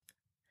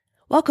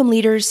Welcome,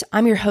 leaders.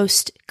 I'm your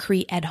host,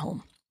 Cree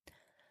Edholm.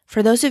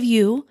 For those of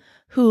you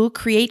who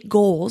create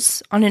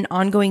goals on an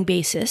ongoing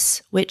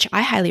basis, which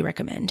I highly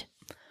recommend,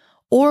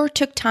 or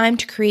took time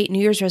to create New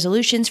Year's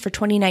resolutions for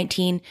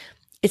 2019,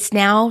 it's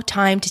now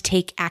time to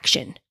take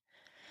action.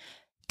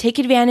 Take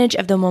advantage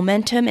of the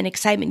momentum and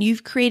excitement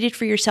you've created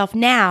for yourself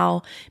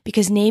now,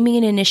 because naming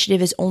an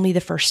initiative is only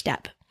the first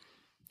step.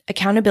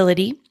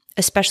 Accountability,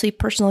 especially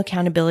personal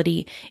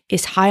accountability,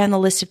 is high on the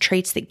list of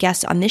traits that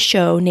guests on this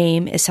show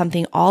name as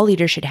something all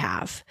leaders should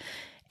have.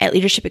 At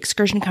Leadership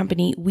Excursion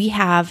Company, we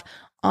have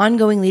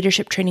ongoing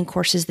leadership training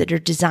courses that are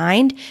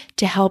designed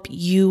to help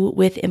you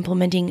with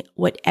implementing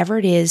whatever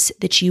it is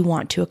that you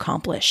want to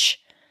accomplish.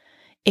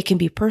 It can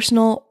be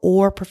personal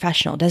or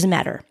professional, doesn't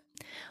matter.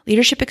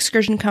 Leadership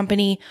Excursion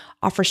Company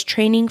offers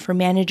training for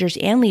managers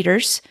and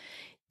leaders,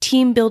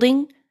 team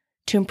building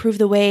to improve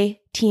the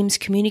way teams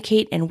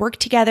communicate and work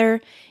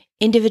together,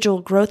 individual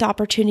growth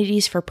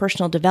opportunities for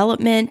personal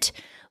development,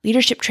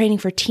 leadership training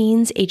for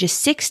teens ages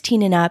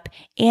 16 and up,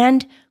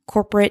 and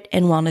corporate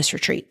and wellness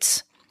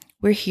retreats.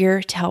 We're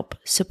here to help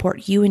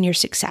support you in your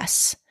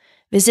success.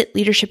 Visit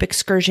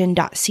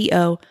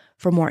leadershipexcursion.co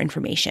for more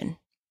information.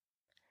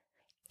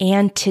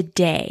 And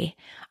today,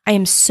 I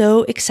am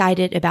so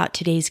excited about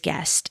today's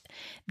guest.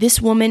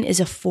 This woman is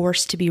a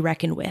force to be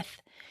reckoned with.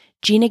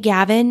 Gina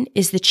Gavan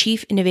is the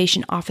Chief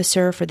Innovation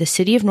Officer for the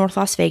City of North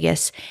Las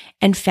Vegas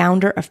and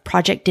founder of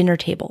Project Dinner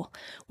Table,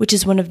 which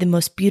is one of the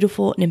most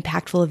beautiful and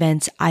impactful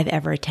events I've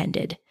ever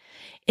attended.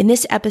 In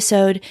this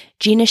episode,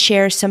 Gina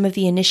shares some of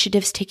the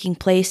initiatives taking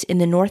place in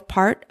the north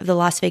part of the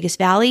Las Vegas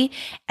Valley,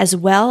 as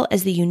well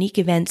as the unique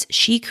events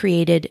she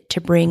created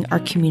to bring our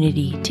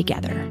community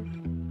together.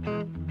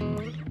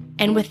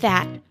 And with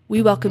that,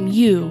 we welcome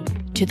you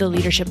to the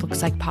Leadership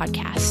Looks Like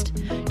podcast.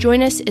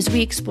 Join us as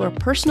we explore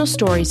personal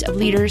stories of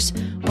leaders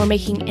who are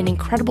making an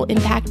incredible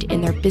impact in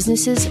their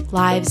businesses,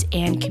 lives,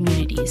 and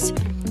communities.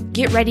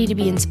 Get ready to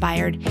be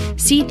inspired,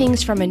 see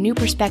things from a new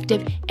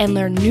perspective, and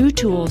learn new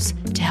tools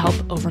to help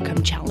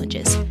overcome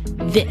challenges.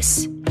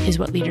 This is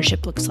what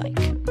leadership looks like.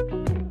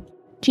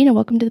 Gina,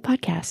 welcome to the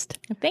podcast.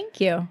 Thank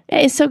you.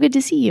 It's so good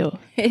to see you.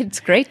 It's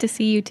great to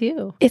see you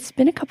too. It's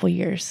been a couple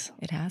years.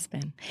 It has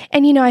been.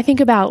 And, I think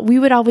about, we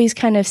would always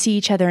kind of see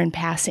each other in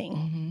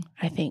passing,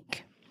 I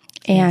think.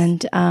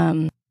 And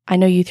I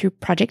know you through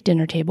Project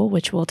Dinner Table,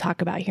 which we'll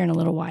talk about here in a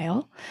little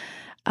while.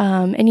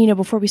 And,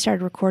 before we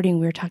started recording,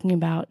 we were talking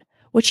about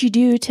what you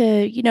do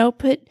to,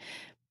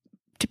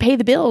 to pay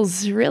the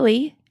bills,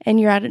 really.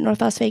 And you're out at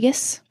North Las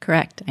Vegas?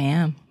 Correct. I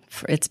am.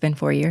 It's been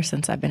 4 years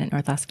since I've been at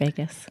North Las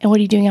Vegas. And what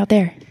are you doing out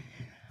there?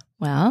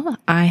 Well,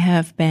 I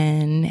have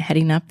been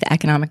heading up the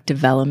economic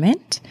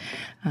development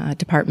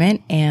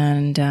department,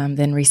 and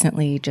then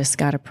recently just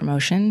got a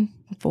promotion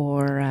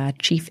for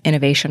Chief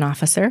Innovation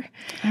Officer.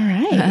 All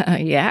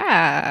right.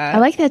 Yeah. I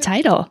like that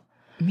title.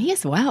 Me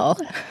as well.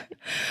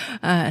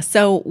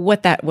 So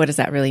what does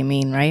that really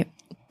mean, right?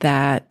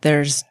 That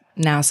there's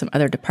now some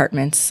other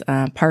departments,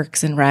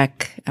 Parks and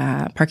Rec,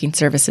 Parking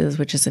Services,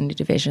 which is a new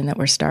division that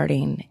we're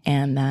starting,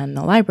 and then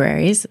the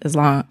libraries,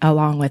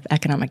 along with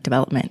economic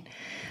development.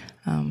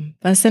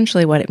 But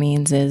essentially what it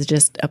means is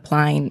just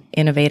applying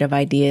innovative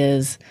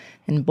ideas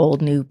and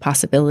bold new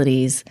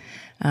possibilities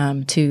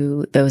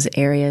to those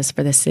areas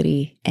for the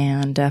city,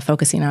 and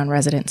focusing on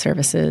resident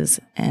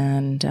services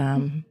and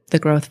the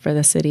growth for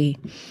the city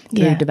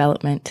through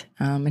development,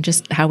 and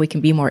just how we can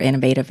be more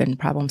innovative in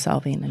problem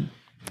solving and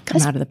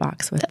come out of the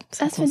box with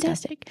that's cool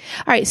fantastic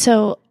stuff. All right,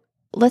 so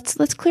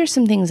let's clear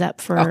some things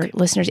up for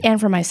listeners and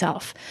for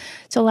myself.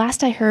 So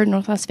last I heard,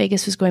 North Las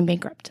Vegas was going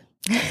bankrupt.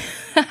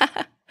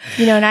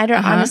 And I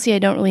don't honestly, I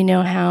don't really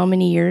know how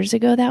many years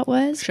ago that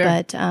was. Sure.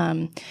 But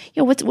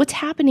what's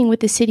happening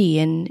with the city,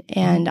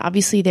 and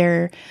obviously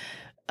they're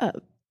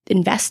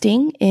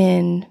investing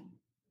in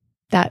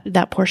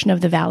that portion of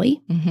the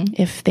valley,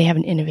 if they have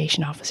an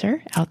innovation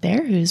officer out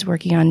there who's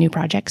working on new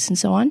projects and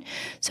so on.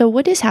 So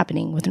what is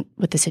happening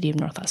with the city of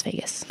North Las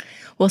Vegas?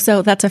 Well,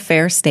 so that's a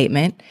fair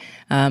statement.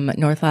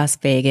 North Las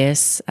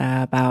Vegas,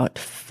 about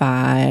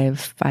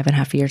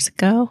 5.5 years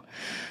ago,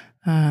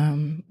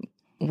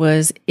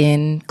 was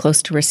in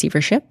close to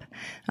receivership.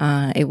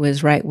 It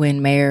was right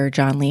when Mayor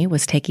John Lee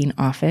was taking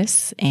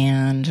office,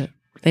 and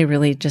they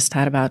really just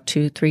had about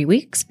 2-3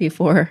 weeks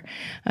before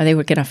they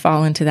were going to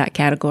fall into that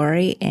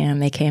category.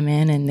 And they came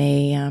in and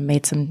they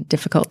made some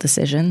difficult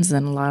decisions.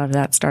 And a lot of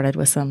that started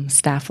with some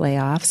staff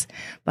layoffs.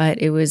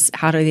 But it was,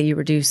 how do they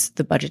reduce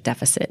the budget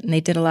deficit? And they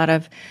did a lot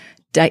of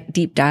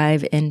deep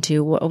dive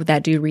into what would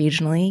that do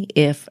regionally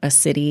if a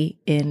city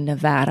in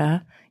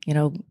Nevada,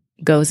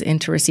 goes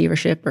into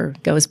receivership or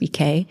goes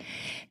BK,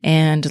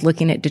 and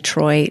looking at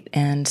Detroit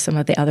and some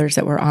of the others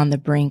that were on the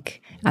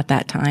brink at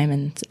that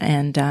time.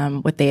 And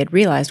what they had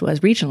realized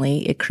was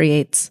regionally, it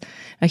creates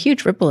a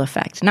huge ripple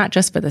effect, not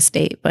just for the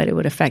state, but it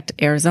would affect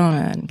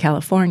Arizona and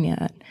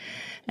California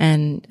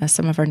and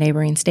some of our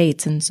neighboring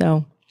states. And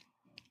so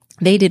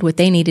They did what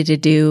they needed to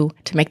do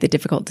to make the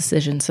difficult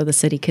decisions so the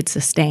city could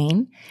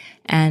sustain.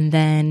 And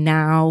then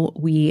now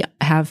we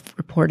have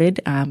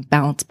reported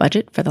balanced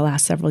budget for the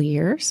last several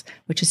years,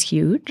 which is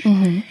huge.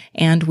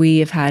 And we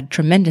have had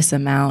tremendous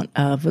amount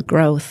of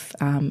growth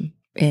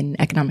in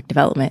economic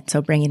development.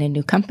 So bringing in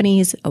new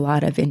companies, a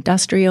lot of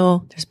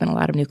industrial, there's been a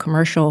lot of new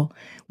commercial.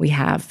 We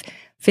have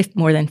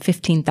more than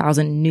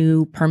 15,000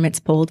 new permits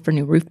pulled for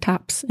new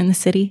rooftops in the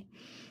city.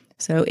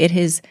 So it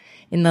has,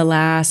 in the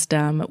last,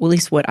 well, at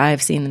least what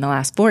I've seen in the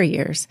last 4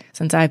 years,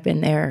 since I've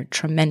been there,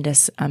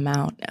 tremendous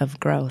amount of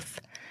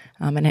growth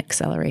and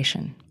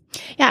acceleration.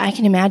 Yeah, I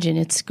can imagine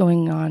it's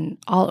going on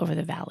all over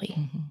the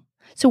valley.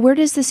 So where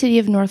does the city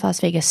of North Las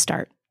Vegas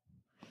start?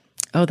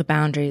 Oh, the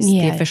boundaries,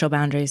 the official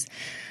boundaries.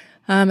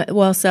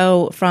 Well,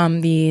 so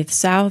from the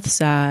south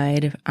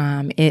side,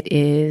 it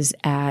is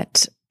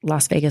at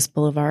Las Vegas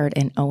Boulevard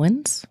and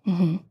Owens.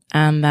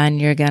 And then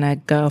you're going to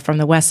go from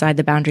the west side,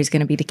 the boundary is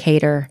going to be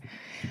Decatur.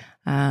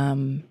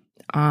 On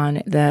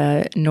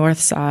the north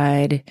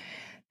side,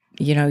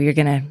 you're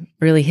going to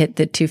really hit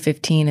the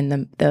 215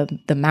 and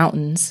the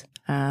mountains.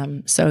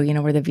 So,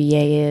 where the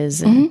VA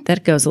is, and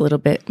that goes a little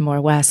bit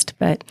more west.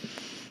 But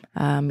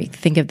you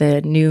think of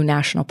the new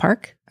national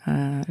park,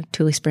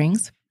 Tule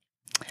Springs.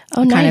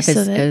 Oh, nice. Kind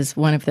of is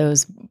one of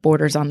those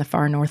borders on the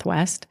far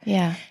northwest.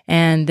 Yeah.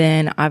 And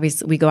then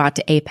obviously we go out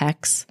to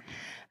Apex.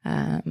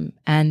 And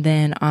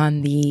then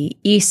on the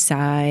east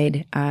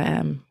side,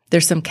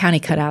 there's some county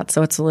cutouts.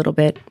 So it's a little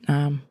bit,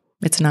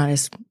 it's not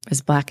as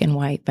black and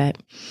white. But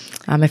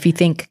if you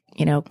think,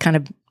 kind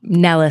of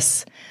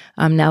Nellis,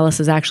 Nellis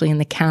is actually in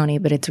the county,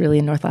 but it's really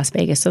in North Las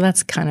Vegas. So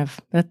that's kind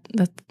of,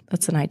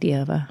 that's an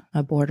idea of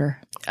a border.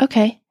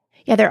 Okay.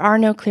 Yeah, there are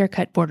no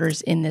clear-cut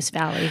borders in this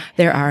valley.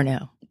 There are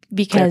no.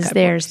 Because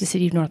there's the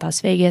city of North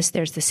Las Vegas,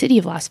 there's the city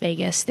of Las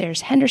Vegas,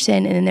 there's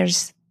Henderson, and then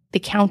there's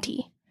the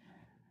county.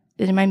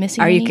 Am I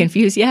missing any? Are you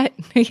confused yet?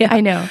 Yeah,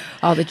 I know.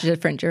 All the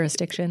different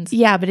jurisdictions.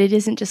 Yeah, but it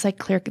isn't just like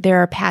clear. There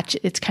are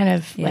it's kind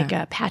of like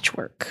a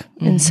patchwork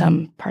in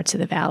some parts of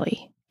the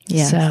valley.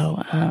 Yeah.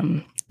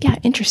 So,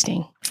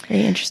 interesting.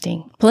 Very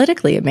interesting.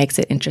 Politically, it makes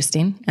it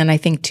interesting. And I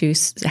think, too,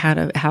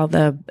 how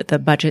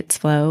the budgets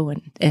flow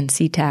and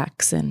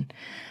CTAX and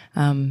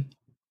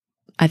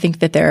I think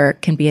that there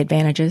can be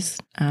advantages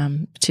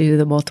to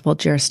the multiple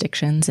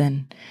jurisdictions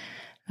and,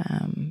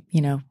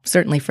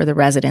 certainly for the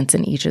residents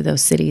in each of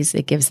those cities,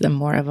 it gives them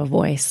more of a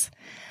voice.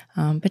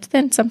 But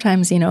then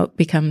sometimes, it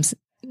becomes,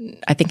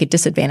 I think, a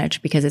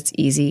disadvantage because it's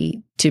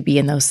easy to be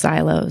in those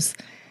silos,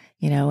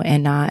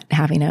 and not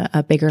having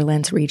a bigger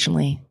lens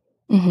regionally.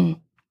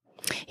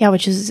 Yeah,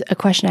 which is a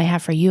question I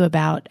have for you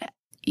about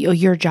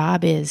your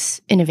job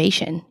is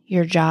innovation.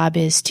 Your job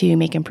is to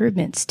make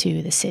improvements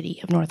to the city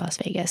of North Las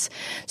Vegas.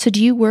 So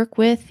do you work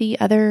with the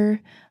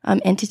other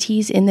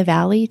entities in the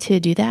valley to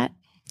do that?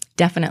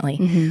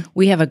 Definitely.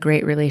 We have a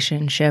great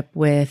relationship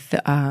with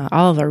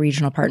all of our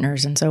regional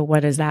partners. And so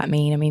what does that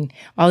mean? I mean,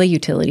 all the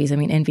utilities,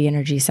 NV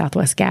Energy,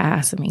 Southwest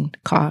Gas,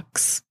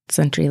 Cox,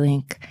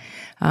 CenturyLink,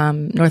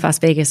 North Las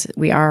Vegas,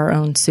 we are our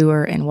own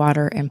sewer and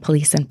water and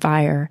police and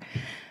fire.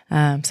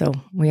 So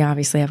we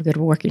obviously have good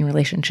working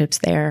relationships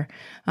there.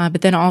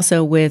 But then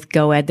also with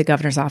GOED, the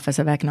Governor's Office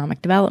of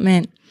Economic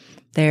Development,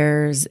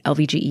 there's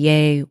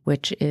LVGEA,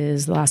 which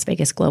is the Las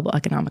Vegas Global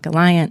Economic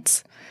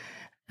Alliance.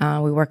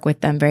 We work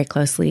with them very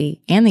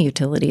closely and the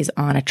utilities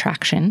on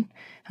attraction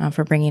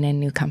for bringing in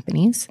new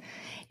companies.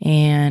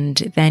 And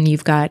then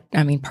you've got,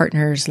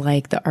 partners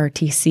like the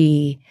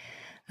RTC,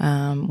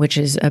 which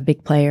is a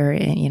big player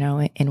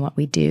in what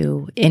we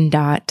do.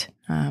 NDOT,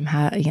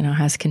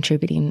 has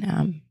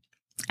contributing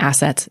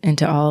assets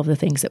into all of the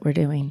things that we're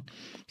doing.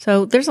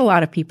 So there's a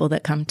lot of people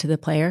that come to the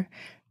player.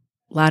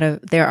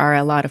 There are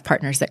a lot of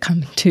partners that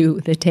come to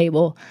the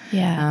table,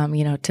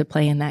 to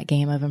play in that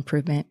game of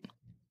improvement.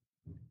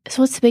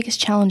 So what's the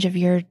biggest challenge of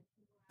your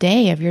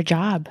day, of your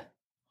job?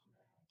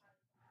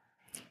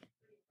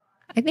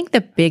 I think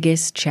the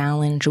biggest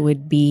challenge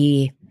would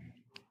be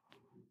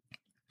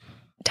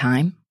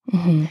time.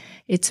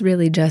 It's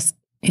really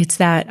it's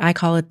that, I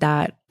call it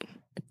that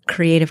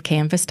creative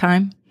canvas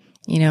time,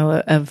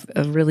 of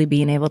really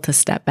being able to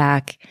step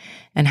back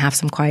and have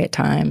some quiet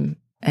time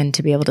and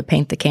to be able to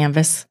paint the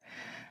canvas.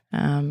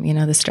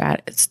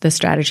 It's the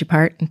strategy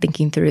part and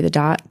thinking through the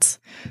dots,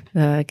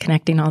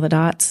 connecting all the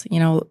dots.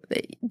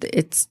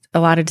 It's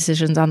a lot of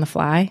decisions on the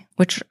fly,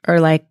 which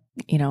are like,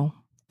 a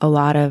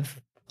lot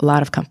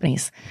of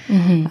companies.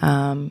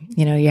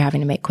 You're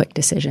having to make quick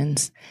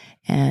decisions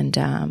and,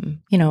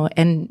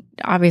 and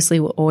obviously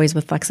always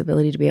with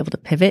flexibility to be able to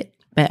pivot.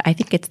 But I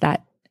think it's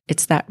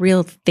that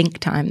real think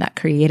time, that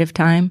creative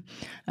time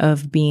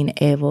of being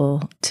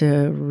able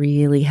to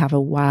really have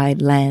a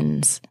wide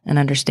lens and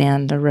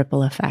understand the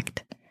ripple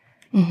effect.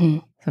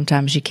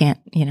 Sometimes you can't,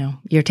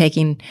 you're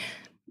taking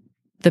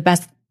the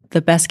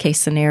best case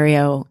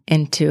scenario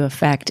into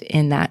effect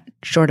in that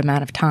short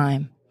amount of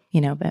time,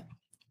 but.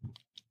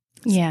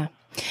 Yeah.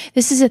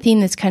 This is a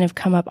theme that's kind of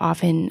come up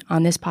often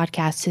on this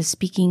podcast, is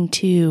speaking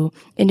to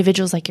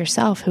individuals like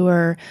yourself who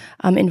are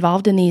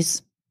involved in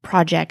these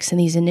projects and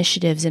these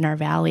initiatives in our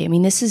valley. I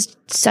mean, this is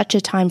such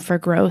a time for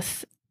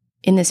growth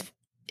in this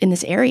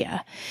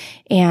area,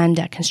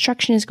 and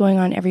construction is going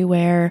on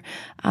everywhere.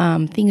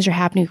 Things are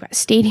happening. We've got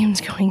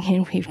stadiums going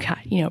in. We've got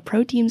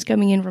pro teams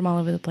coming in from all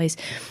over the place.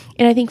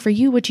 And I think for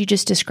you, what you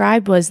just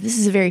described was this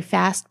is a very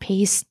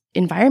fast-paced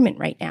environment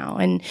right now.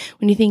 And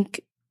when you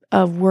think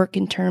of work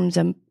in terms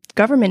of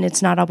government,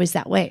 it's not always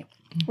that way,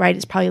 right?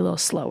 It's probably a little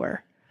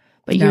slower.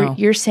 But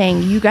you're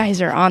saying you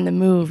guys are on the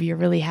move. You're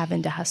really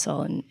having to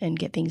hustle and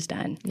get things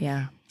done.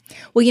 Yeah.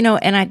 Well,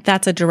 and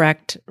that's a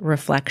direct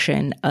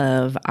reflection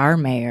of our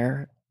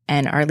mayor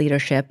and our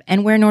leadership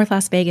and where North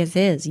Las Vegas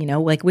is.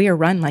 Like we are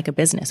run like a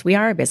business. We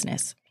are a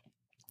business.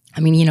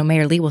 I mean,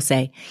 Mayor Lee will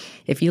say,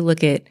 if you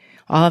look at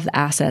all of the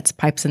assets,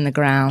 pipes in the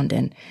ground,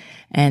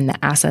 and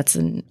the assets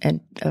and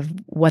of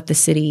what the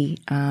city,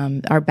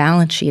 our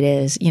balance sheet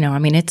is,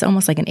 it's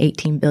almost like an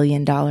 $18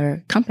 billion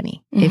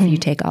company if you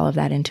take all of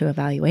that into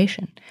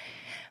evaluation.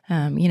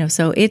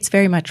 So it's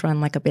very much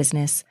run like a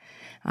business,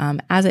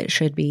 as it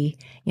should be,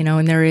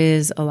 and there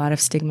is a lot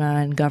of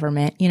stigma in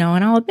government,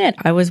 and I'll admit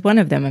I was one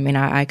of them. I mean,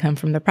 I come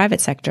from the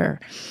private sector,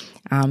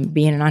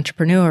 being an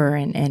entrepreneur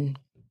and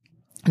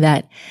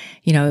that,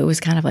 it was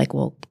kind of like,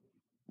 well,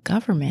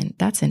 government,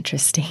 that's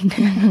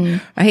interesting,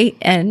 right?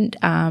 And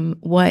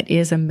what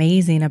is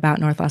amazing about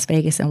North Las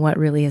Vegas and what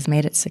really has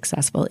made it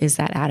successful is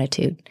that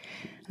attitude.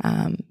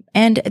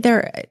 And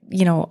there,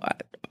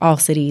 all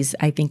cities,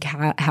 I think,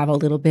 have a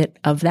little bit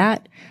of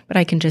that, but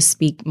I can just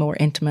speak more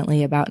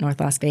intimately about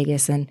North Las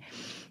Vegas and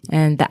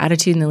the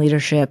attitude and the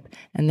leadership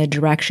and the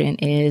direction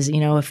is,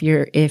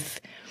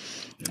 if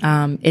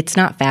it's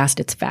not fast,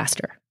 it's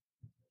faster,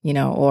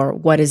 or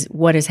what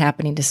is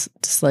happening to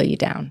slow you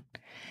down.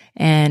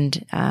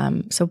 And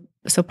so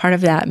part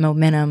of that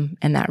momentum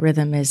and that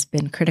rhythm has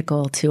been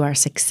critical to our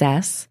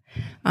success.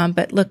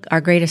 But look,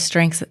 our greatest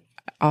strengths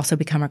also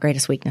become our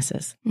greatest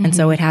weaknesses. And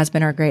so it has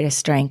been our greatest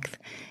strength,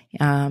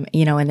 and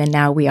then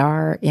now we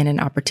are in an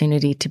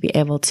opportunity to be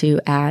able to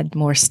add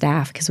more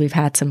staff because we've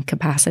had some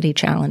capacity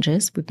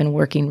challenges. We've been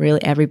working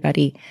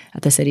everybody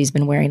at the city's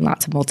been wearing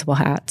lots of multiple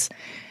hats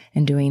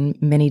and doing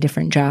many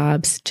different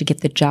jobs to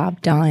get the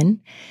job done,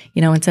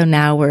 and so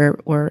now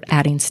we're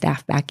adding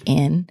staff back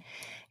in.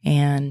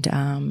 And,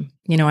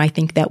 I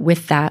think that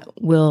with that,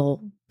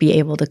 we'll be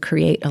able to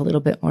create a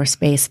little bit more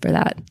space for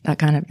that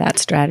kind of that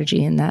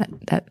strategy and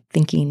that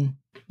thinking,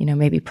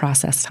 maybe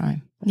process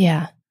time.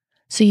 Yeah.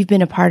 So you've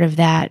been a part of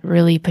that,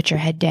 really put your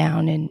head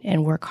down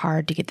and work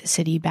hard to get the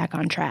city back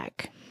on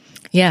track.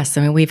 Yes.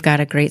 I mean, we've got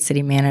a great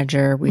city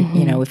manager.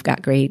 We've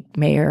got great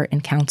mayor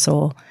and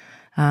council,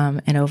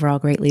 and overall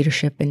great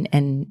leadership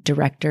and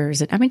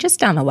directors. And I mean, just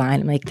down the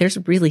line, like there's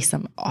really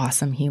some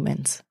awesome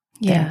humans.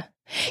 Yeah.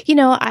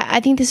 I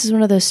think this is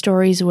one of those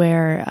stories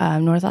where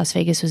North Las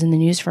Vegas was in the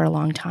news for a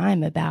long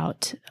time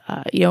about,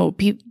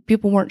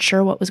 people weren't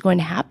sure what was going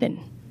to happen,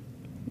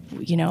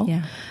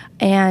 Yeah.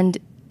 And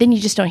then you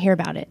just don't hear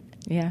about it.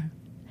 Yeah.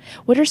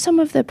 What are some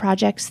of the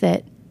projects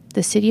that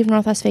the city of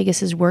North Las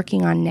Vegas is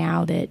working on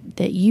now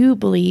that you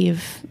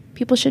believe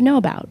people should know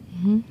about?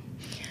 Mm-hmm.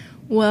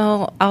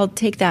 Well, I'll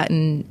take that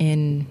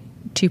in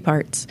two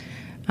parts.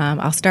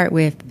 I'll start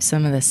with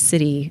some of the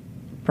city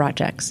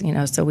projects,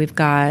 so we've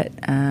got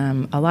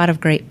a lot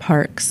of great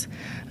parks,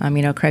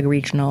 Craig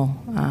Regional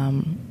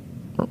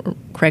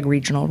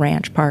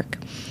Ranch Park.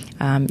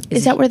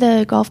 Is that where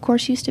the golf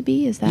course used to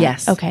be? Is that?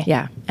 Yes. Okay.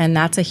 Yeah. And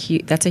that's a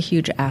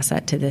huge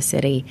asset to the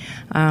city.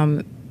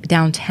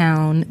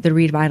 Downtown, the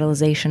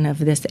revitalization of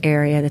this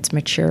area that's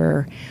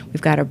mature.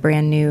 We've got a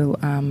brand new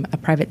a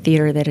private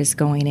theater that is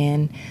going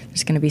in.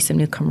 There's going to be some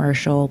new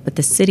commercial, but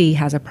the city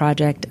has a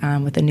project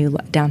with a new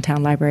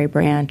downtown library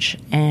branch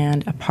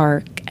and a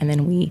park. And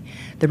then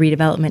the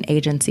redevelopment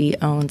agency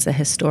owns a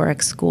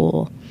historic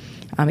school.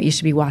 It used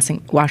to be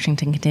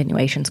Washington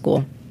Continuation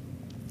School,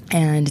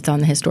 and it's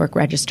on the historic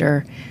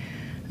register.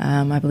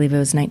 I believe it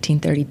was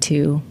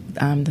 1932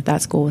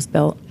 that school was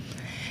built.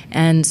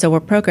 And so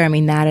we're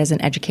programming that as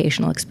an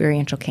educational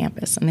experiential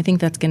campus. And I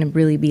think that's going to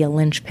really be a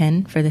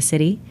linchpin for the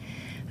city,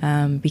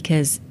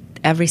 because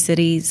every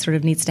city sort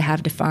of needs to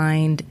have a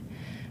defined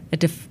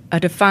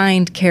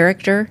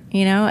character,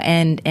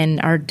 and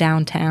our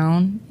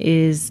downtown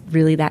is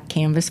really that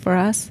canvas for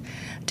us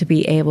to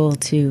be able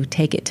to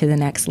take it to the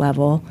next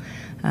level,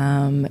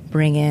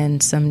 bring in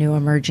some new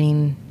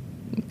emerging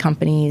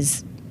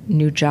companies,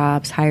 new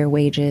jobs, higher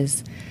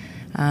wages,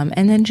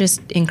 and then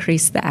just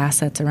increase the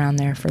assets around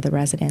there for the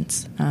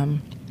residents.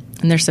 And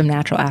there's some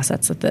natural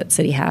assets that the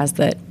city has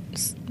that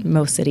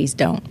most cities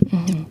don't.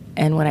 Mm-hmm.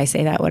 And when I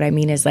say that, what I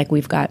mean is like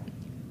we've got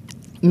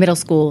middle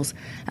schools,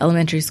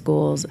 elementary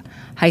schools,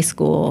 high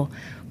school.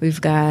 We've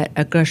got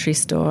a grocery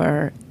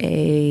store,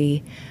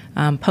 a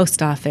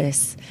post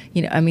office.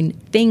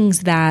 Things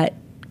that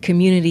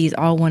communities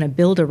all want to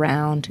build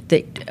around.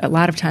 That a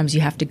lot of times you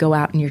have to go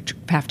out and you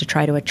have to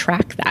try to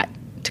attract that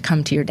to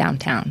come to your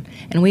downtown.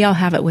 And we all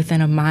have it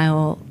within a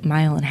mile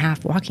and a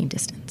half walking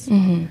distance.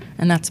 Mm-hmm.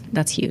 And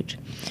that's huge.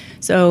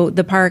 So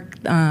the park,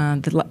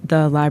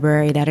 the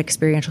library, that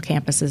experiential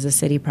campus is a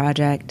city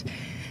project.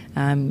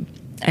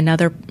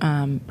 Another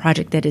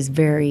project that is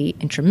very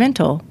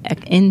instrumental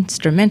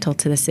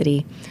to the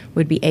city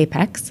would be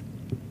Apex.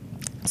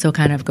 So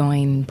kind of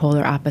going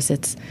polar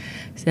opposites.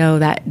 So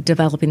that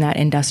developing that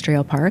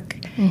industrial park,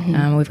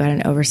 we've got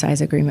an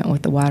oversized agreement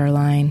with the water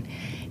line,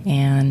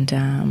 and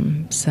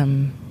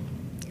some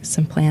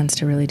plans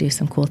to really do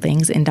some cool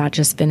things. NDOT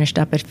just finished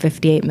up a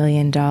 $58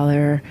 million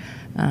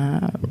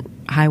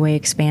highway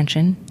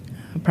expansion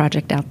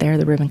project out there.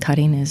 The ribbon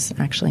cutting is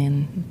actually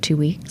in 2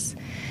 weeks.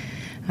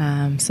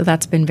 So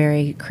that's been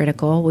very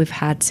critical. We've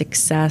had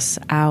success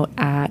out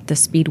at the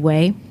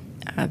Speedway.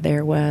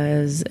 There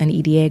was an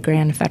EDA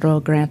grant, a federal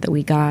grant that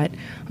we got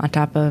on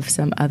top of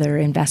some other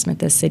investment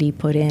the city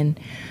put in,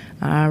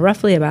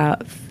 roughly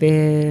about,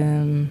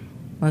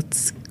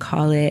 let's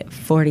call it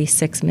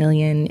 $46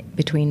 million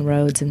between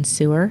roads and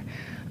sewer,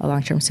 a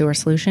long-term sewer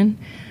solution.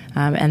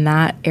 And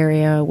that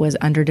area was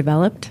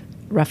underdeveloped.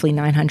 Roughly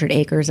 900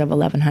 acres of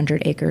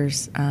 1,100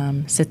 acres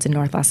sits in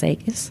North Las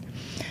Vegas.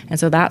 And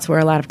so that's where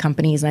a lot of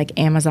companies like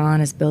Amazon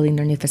is building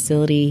their new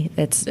facility.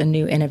 That's a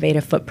new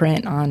innovative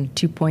footprint on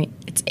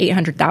it's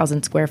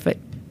 800,000 square foot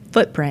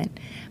footprint,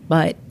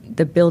 but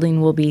the building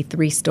will be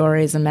 3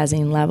 stories, a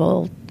mezzanine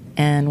level,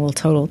 and will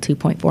total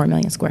 2.4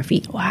 million square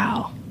feet.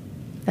 Wow.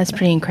 That's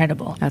pretty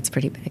incredible. That's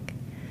pretty big.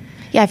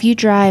 Yeah, if you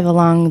drive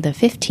along the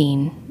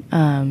 15,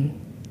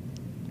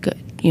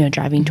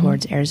 driving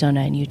towards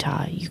Arizona and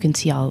Utah, you can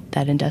see all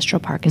that industrial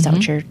park. Is that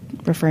what you're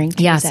referring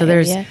to? Yeah, so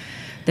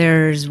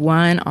there's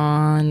one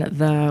on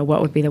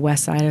what would be the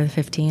west side of the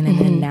 15, and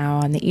then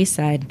now on the east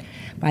side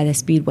by the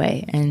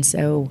Speedway. And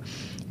so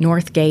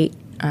Northgate,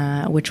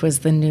 which was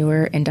the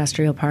newer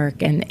industrial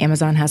park, and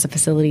Amazon has a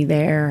facility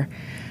there.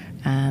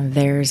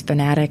 There's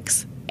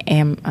Fanatics,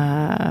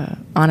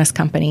 Honest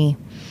Company.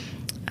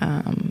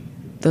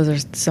 Those are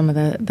some of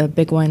the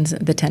big ones,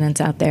 the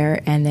tenants out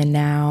there. And then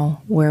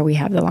now where we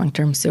have the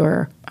long-term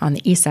sewer on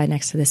the east side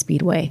next to the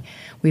Speedway,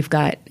 we've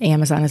got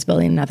Amazon is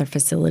building another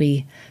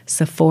facility,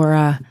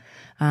 Sephora.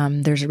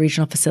 There's a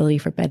regional facility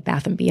for Bed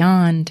Bath &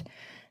 Beyond.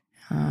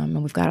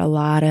 And we've got a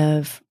lot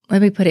of,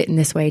 let me put it in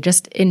this way,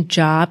 just in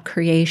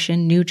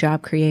new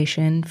job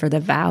creation for the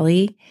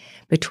valley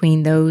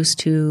between those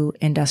 2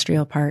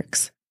 industrial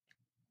parks.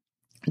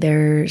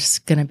 There's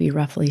going to be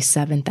roughly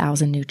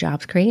 7,000 new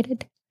jobs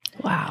created.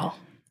 Wow.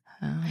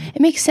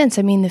 It makes sense.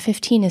 I mean, the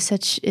 15 is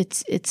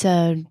it's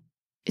an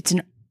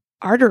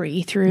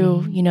artery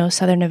through,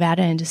 Southern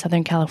Nevada into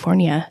Southern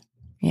California.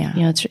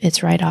 Yeah.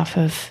 It's right off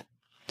of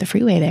the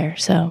freeway there.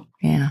 So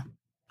yeah.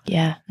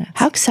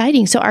 How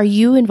exciting. So are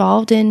you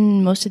involved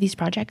in most of these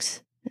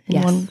projects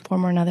in one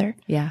form or another?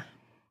 Yeah.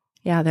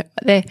 Yeah.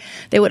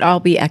 They would all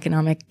be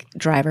economic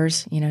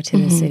drivers, to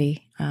the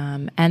city.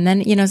 And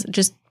then,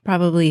 just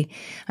probably,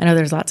 I know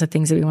there's lots of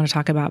things that we want to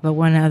talk about, but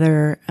one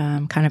other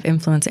kind of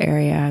influence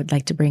area I'd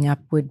like to bring up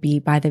would be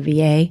by the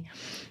VA.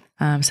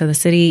 So the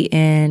city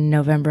in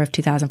November of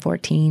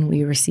 2014,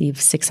 we received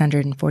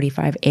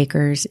 645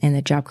 acres in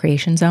the job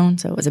creation zone.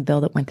 So it was a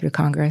bill that went through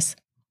Congress.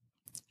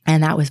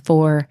 And that was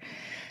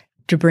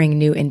to bring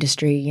new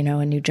industry,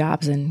 and new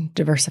jobs and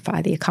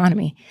diversify the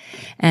economy.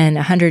 And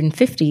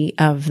 150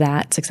 of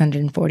that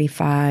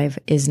 645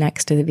 is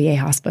next to the VA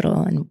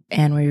hospital.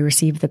 And we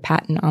received the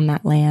patent on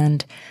that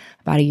land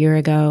about a year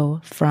ago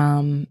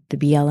from the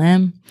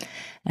BLM.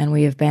 And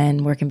we have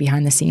been working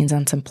behind the scenes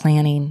on some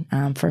planning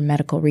for a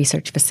medical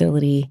research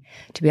facility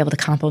to be able to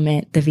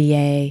complement the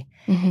VA.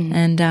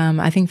 And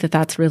I think that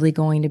that's really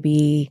going to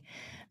be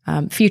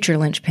future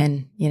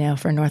linchpin,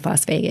 for North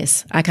Las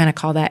Vegas. I kind of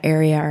call that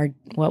area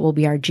what will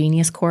be our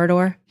genius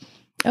corridor.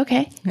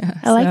 Okay.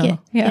 I like it.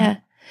 Yeah.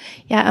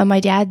 My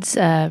dad's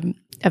a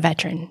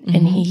veteran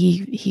and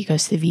he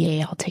goes to the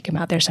VA. I'll take him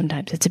out there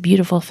sometimes. It's a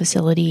beautiful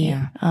facility.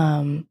 Yeah.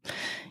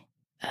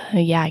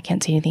 I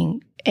can't say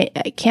anything.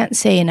 I can't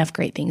say enough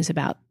great things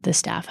about the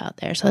staff out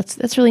there. So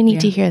that's really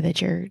neat to hear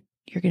that you're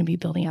going to be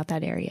building out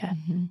that area.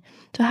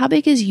 So how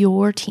big is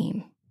your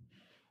team?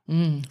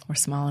 We're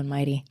small and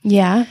mighty.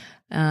 Yeah.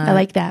 I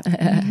like that.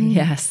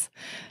 Yes.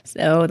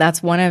 So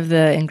that's one of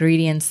the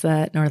ingredients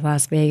that North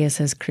Las Vegas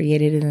has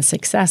created in the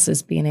success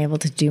is being able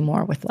to do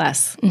more with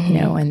less,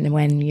 and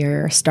when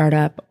you're a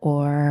startup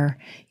or,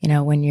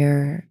 when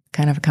you're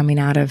kind of coming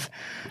out of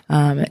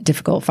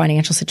difficult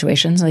financial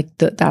situations, like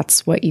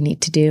that's what you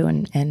need to do.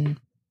 And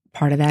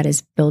part of that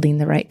is building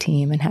the right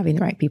team and having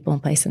the right people in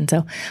place. And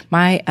so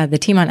the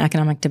team on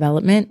economic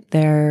development,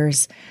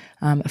 there's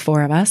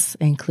 4 of us,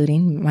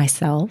 including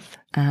myself.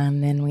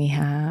 And then we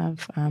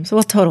have, so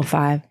we'll total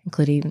 5,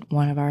 including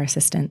one of our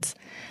assistants.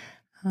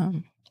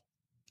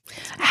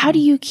 How do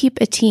you keep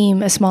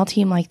a small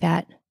team like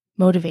that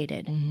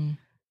motivated?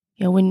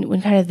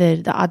 When kind of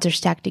the odds are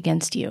stacked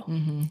against you.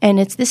 And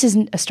this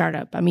isn't a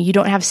startup. I mean, you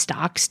don't have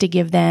stocks to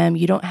give them.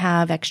 You don't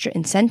have extra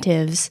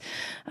incentives.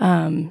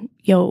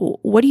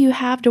 What do you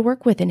have to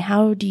work with, and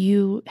how do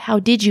you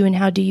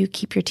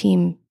keep your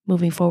team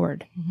moving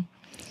forward?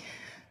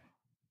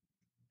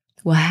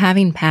 Well,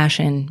 having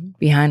passion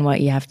behind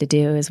what you have to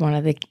do is one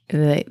of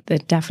the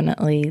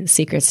definitely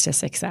secrets to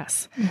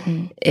success.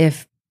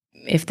 If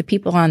if the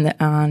people on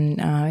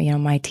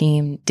my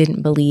team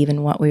didn't believe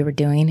in what we were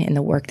doing, in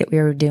the work that we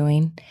were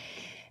doing,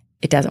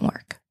 it doesn't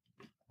work.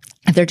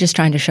 If they're just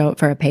trying to show up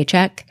for a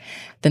paycheck,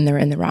 then they're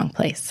in the wrong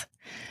place.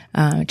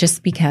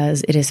 Just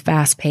because it is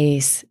fast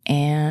paced,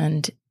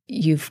 and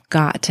you've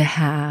got to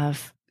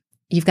have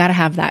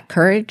that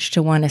courage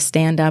to want to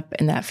stand up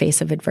in that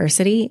face of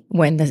adversity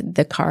when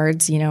the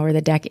cards, or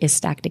the deck is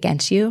stacked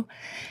against you,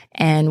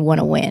 and want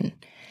to win.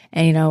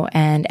 And,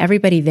 and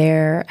everybody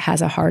there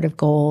has a heart of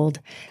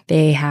gold.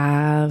 They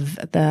have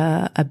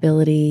the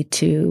ability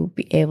to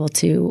be able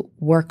to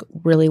work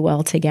really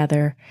well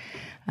together.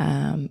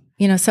 So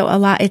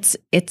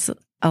it's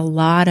a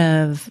lot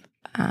of,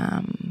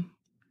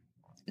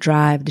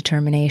 drive,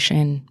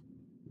 determination,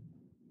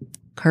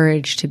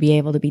 courage to be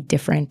able to be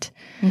different,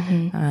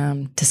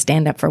 to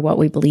stand up for what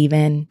we believe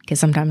in.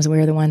 Because sometimes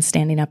we're the ones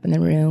standing up in the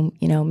room,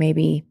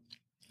 maybe,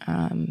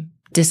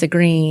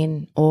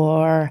 disagreeing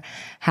or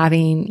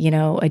having,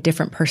 a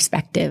different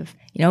perspective,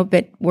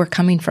 but we're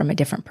coming from a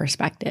different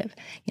perspective,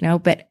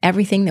 but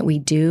everything that we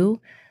do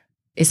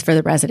is for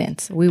the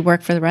residents. We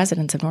work for the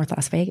residents of North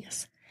Las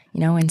Vegas,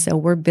 and so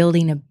we're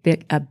building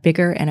a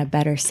bigger and a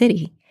better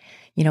city,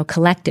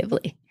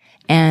 collectively.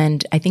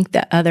 And I think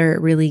the other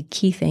really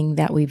key thing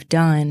that we've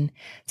done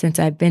since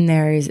I've been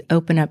there is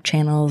open up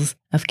channels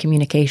of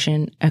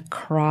communication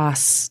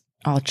across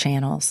all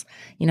channels,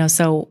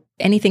 so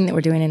anything that we're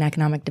doing in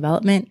economic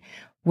development,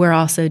 we're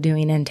also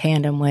doing in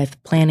tandem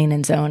with planning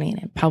and zoning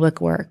and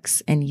public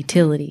works and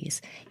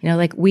utilities.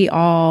 We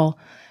all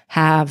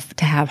have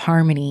to have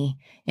harmony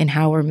in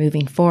how we're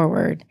moving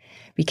forward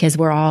because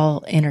we're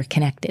all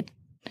interconnected,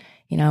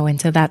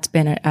 and so that's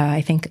been, I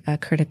think, a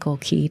critical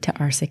key to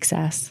our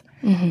success.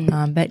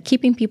 But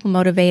keeping people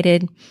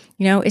motivated,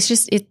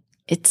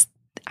 it's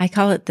I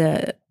call it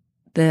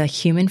the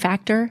human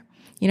factor.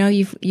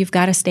 You've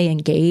got to stay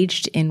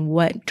engaged in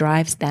what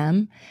drives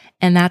them.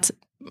 And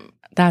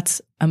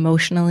that's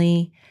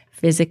emotionally,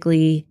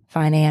 physically,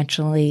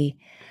 financially,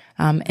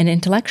 and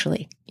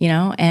intellectually,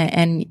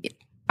 and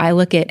I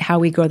look at how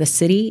we grow the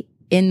city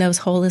in those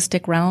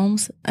holistic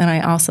realms. And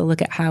I also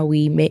look at how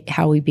we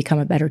become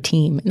a better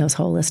team in those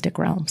holistic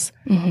realms.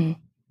 Mm-hmm.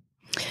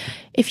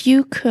 If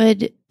you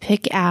could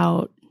pick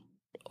out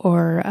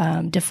or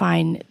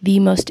define the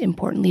most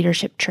important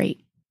leadership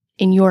trait,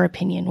 in your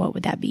opinion, what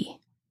would that be?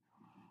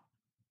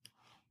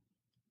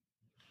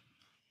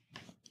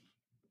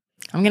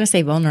 I'm going to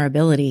say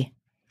vulnerability.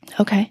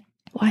 Okay.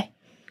 Why?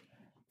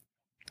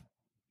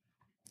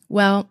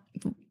 Well,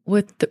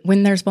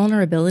 when there's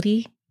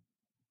vulnerability,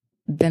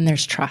 then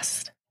there's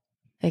trust.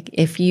 Like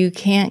if you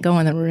can't go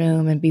in the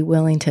room and be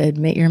willing to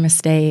admit your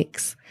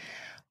mistakes,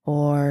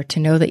 or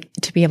to know that,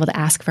 to be able to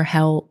ask for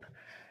help,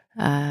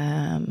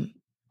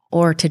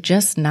 or to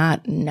just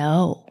not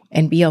know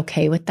and be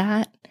okay with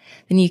that,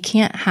 then you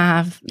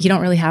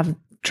don't really have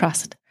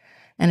trust.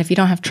 And if you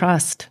don't have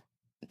trust,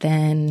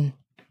 then,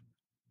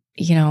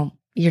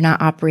 you're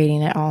not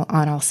operating at all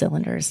on all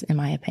cylinders, in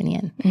my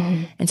opinion.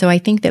 Mm-hmm. And so I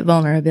think that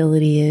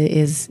vulnerability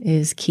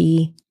is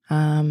key,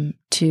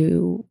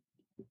 to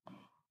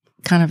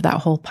kind of that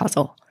whole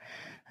puzzle.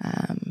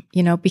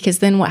 Because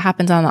then what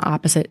happens on the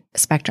opposite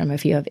spectrum,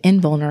 if you have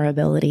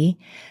invulnerability,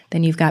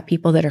 then you've got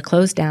people that are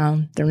closed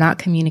down, they're not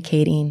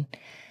communicating,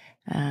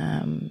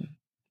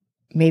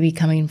 maybe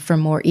coming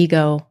from more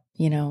ego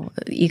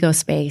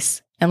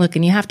space. And look,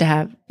 and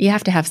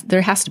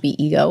there has to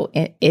be ego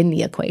in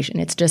the equation.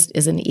 It's just,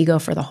 is an ego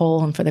for the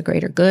whole and for the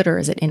greater good, or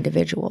is it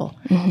individual,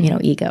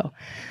 ego?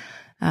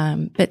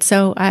 But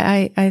so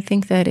I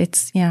think that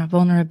it's,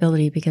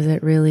 vulnerability, because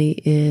it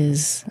really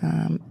is,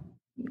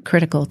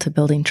 critical to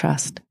building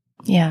trust.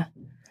 Yeah.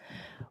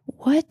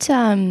 What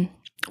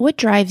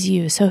drives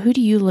you? So who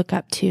do you look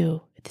up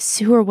to?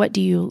 What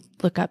do you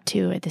look up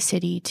to at the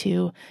city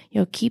to,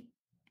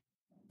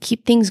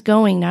 keep things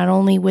going, not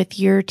only with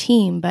your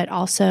team, but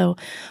also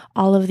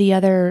all of the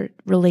other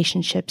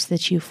relationships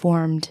that you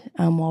formed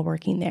while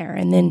working there.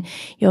 And then,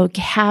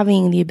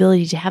 having the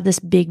ability to have this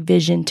big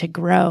vision to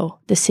grow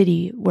the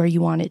city where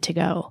you want it to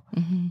go.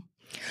 Mm-hmm.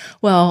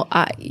 Well,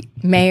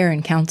 mayor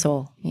and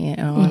council,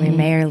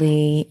 Mayor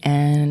Lee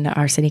and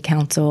our city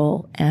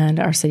council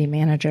and our city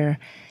manager,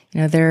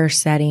 they're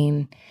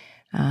setting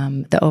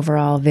the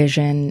overall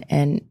vision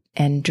and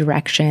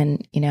direction,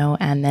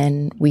 and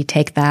then we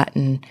take that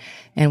and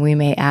we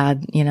may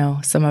add,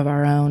 some of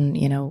our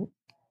own,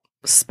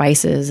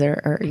 spices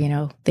or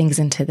things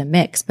into the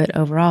mix. But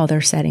overall,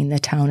 they're setting the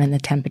tone and the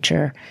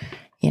temperature,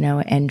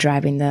 and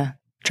driving the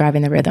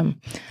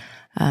rhythm.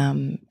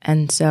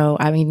 And so,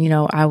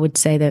 I would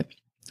say that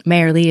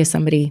Mayor Lee is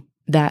somebody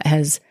that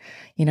has,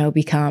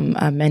 become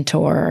a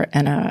mentor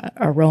and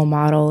a role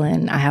model.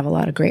 And I have a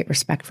lot of great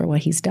respect for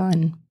what he's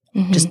done,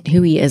 just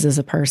who he is as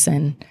a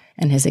person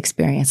and his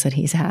experience that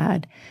he's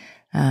had,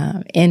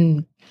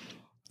 in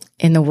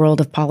the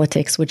world of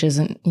politics, which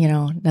isn't,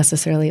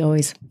 necessarily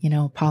always,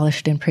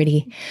 polished and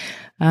pretty.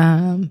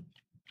 And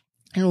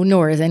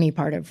nor is any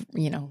part of,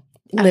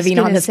 living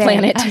on this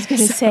planet. I was going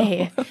to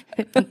say,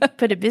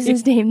 put a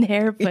business name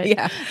there, put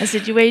a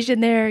situation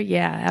there.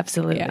 Yeah,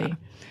 absolutely.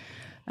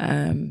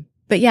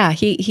 But yeah,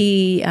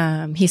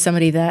 he's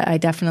somebody that I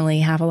definitely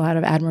have a lot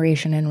of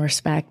admiration and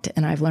respect,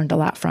 and I've learned a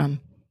lot from.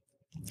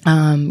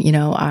 Ryan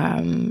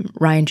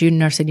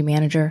Juden, our city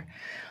manager,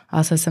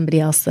 also somebody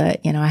else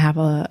that, I have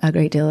a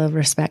great deal of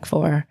respect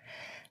for.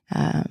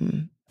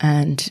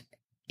 And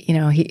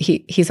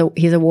he's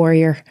a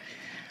warrior.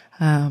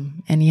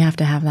 And you have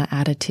to have that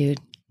attitude,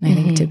 I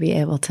think, to be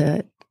able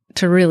to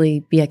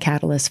really be a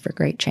catalyst for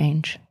great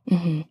change.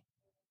 Mm-hmm.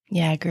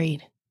 Yeah,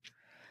 agreed.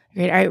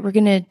 Great. All right, we're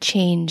going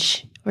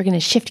to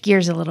shift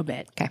gears a little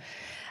bit. Okay.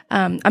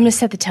 I'm going to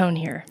set the tone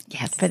here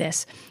for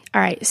this. All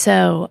right,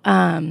 so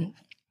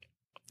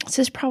this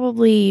is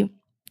probably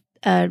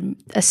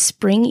a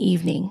spring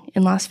evening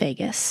in Las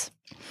Vegas,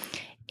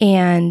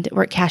 and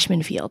we're at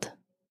Cashman Field.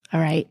 All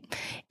right,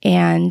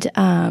 and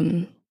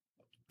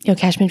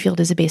Cashman Field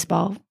is a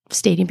baseball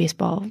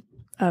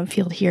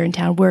field here in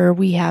town where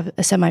we have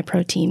a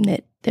semi-pro team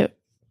that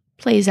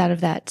plays out of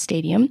that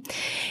stadium,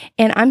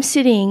 and I'm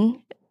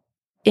sitting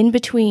in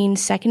between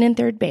second and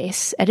third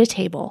base at a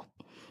table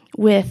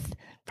with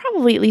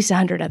probably at least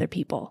 100 other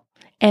people,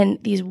 and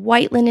these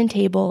white linen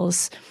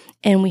tables.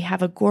 And we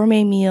have a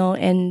gourmet meal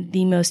and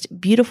the most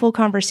beautiful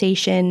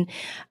conversation.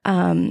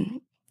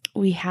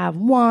 We have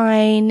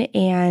wine,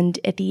 and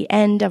at the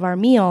end of our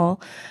meal,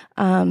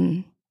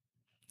 the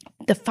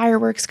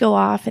fireworks go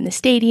off in the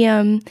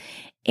stadium,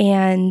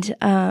 and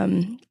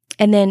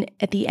then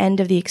at the end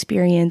of the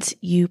experience,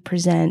 you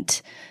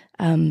present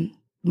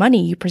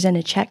money. You present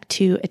a check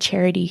to a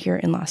charity here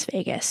in Las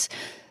Vegas.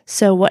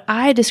 So what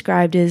I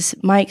described is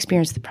my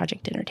experience at the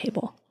Project Dinner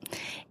Table.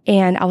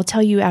 And I will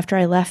tell you, after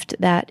I left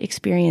that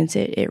experience,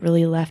 it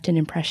really left an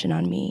impression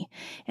on me.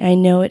 And I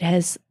know it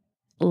has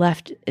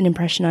left an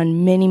impression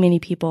on many, many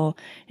people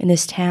in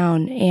this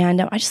town. And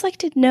I just like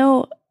to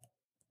know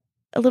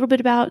a little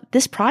bit about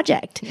this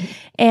project. Mm-hmm.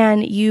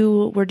 And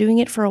you were doing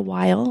it for a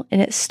while,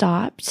 and it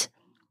stopped.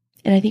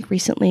 And I think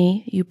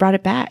recently you brought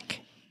it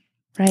back,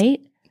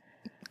 right?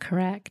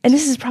 Correct. And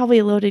this is probably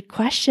a loaded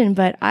question,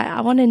 but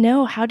I want to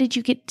know, how did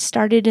you get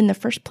started in the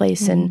first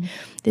place, and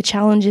the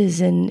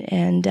challenges,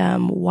 and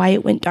why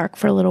it went dark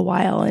for a little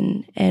while,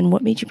 and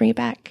what made you bring it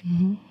back?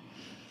 Mm-hmm.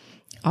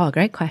 All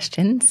great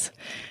questions.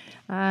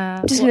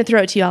 Just going to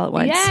throw it to you all at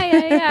once.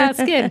 Yeah.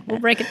 That's good. We'll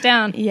break it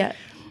down. Yeah.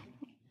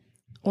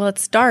 Well, it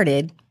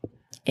started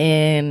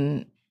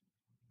in,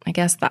 I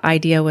guess the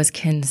idea was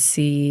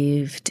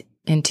conceived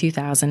in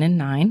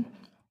 2009.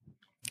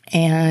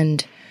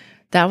 And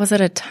that was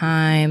at a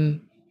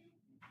time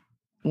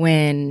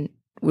when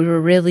there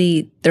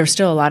were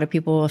still a lot of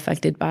people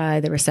affected by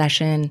the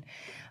recession.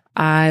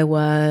 I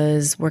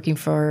was working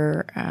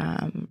for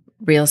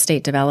real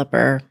estate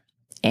developer,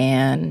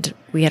 and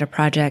we had a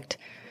project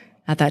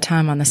at that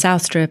time on the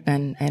South Strip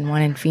and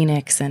one in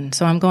Phoenix. And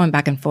so I'm going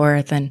back and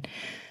forth, and,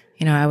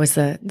 I was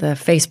the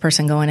face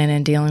person going in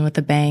and dealing with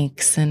the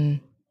banks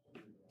and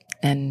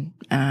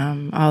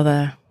all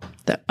the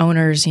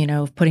owners,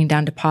 putting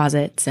down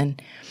deposits, and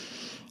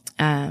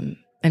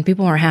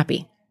people weren't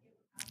happy.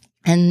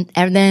 And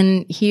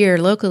then here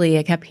locally,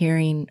 I kept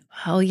hearing,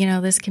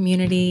 this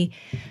community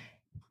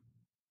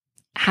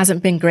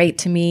hasn't been great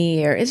to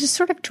me, or it's just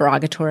sort of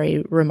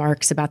derogatory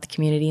remarks about the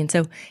community. And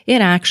so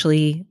it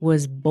actually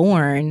was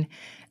born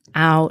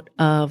out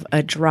of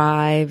a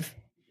drive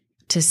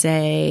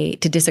to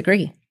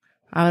disagree.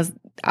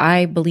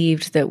 I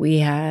believed that we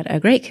had a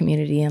great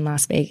community in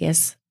Las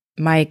Vegas.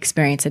 My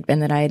experience had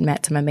been that I had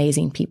met some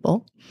amazing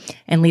people,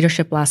 and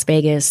Leadership Las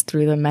Vegas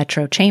through the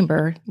Metro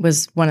Chamber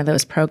was one of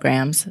those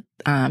programs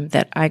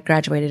that I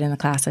graduated in the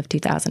class of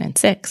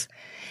 2006.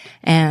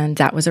 And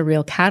that was a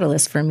real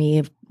catalyst for me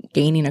of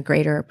gaining a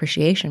greater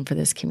appreciation for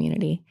this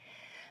community.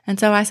 And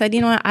so I said,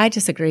 what, I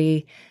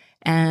disagree.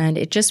 And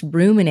it just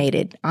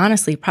ruminated,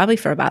 honestly, probably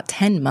for about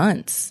 10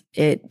 months.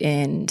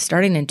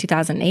 Starting in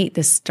 2008,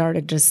 this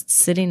started just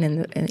sitting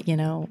in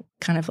the,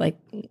 kind of like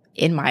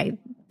in my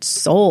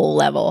soul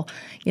level,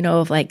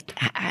 of like,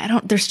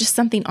 there's just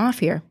something off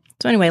here.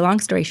 So anyway, long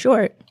story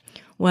short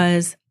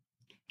was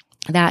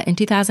that in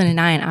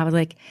 2009, I was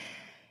like,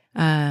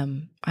 I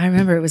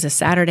remember it was a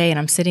Saturday, and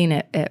I'm sitting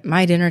at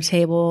my dinner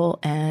table,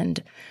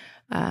 and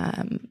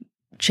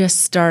just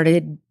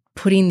started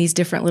putting these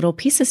different little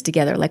pieces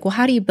together. Like, well,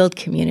 how do you build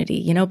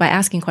community? By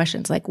asking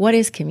questions like, what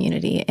is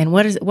community? And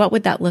what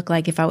would that look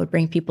like if I would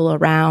bring people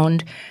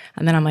around?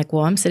 And then I'm like,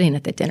 well, I'm sitting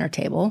at the dinner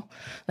table,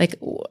 like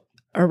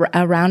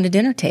around a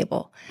dinner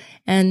table.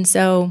 And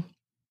so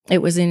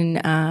it was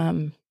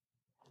I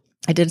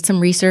did some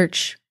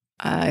research.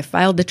 I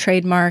filed the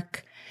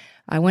trademark.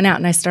 I went out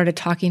and I started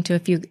talking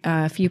to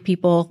a few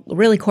people,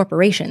 really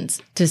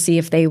corporations, to see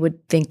if they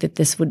would think that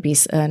this would be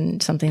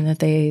something that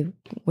they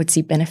would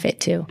see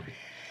benefit to.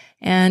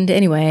 And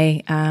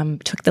anyway,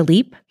 took the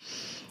leap,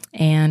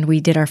 and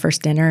we did our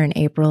first dinner in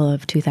April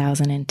of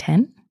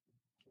 2010,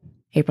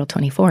 April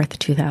 24th,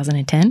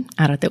 2010,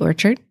 out at the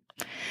Orchard.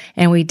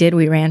 And we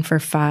ran for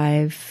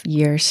 5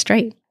 years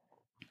straight,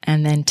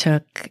 and then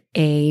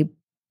we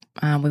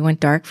went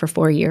dark for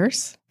 4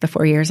 years. The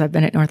 4 years I've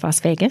been at North Las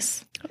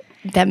Vegas.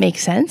 That makes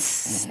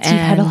sense. You've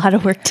had a lot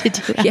of work to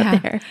do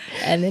out there.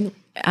 And then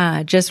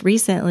just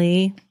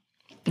recently,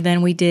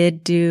 then we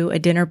did do a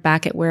dinner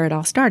back at where it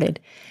all started,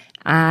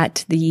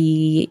 at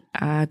the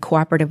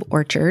Cooperative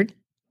Orchard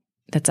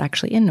that's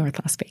actually in North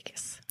Las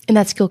Vegas. And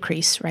that's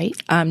Gilcrease, right?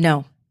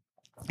 No,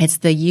 it's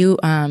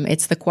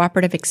the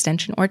Cooperative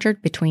Extension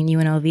Orchard between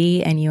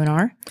UNLV and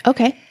UNR.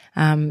 Okay.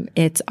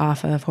 It's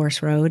off of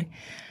Horse Road.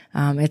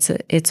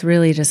 It's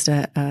really just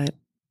a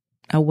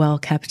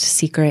well-kept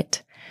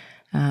secret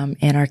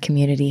in our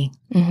community.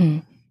 Mm-hmm.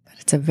 But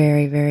it's a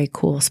very, very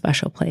cool,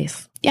 special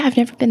place. Yeah, I've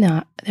never been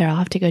there. I'll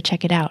have to go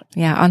check it out.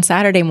 Yeah, on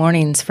Saturday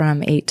mornings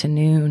from 8 to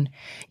noon,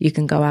 you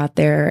can go out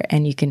there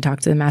and you can talk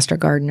to the master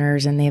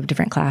gardeners, and they have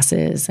different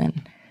classes,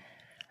 and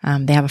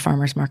they have a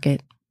farmer's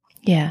market.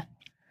 Yeah.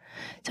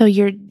 So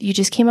you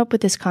just came up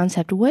with this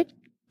concept. What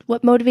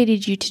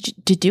motivated you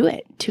to do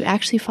it, to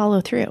actually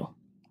follow through?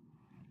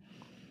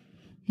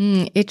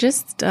 It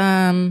just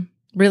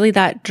really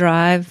that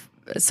drive,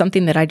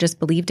 something that I just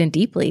believed in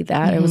deeply,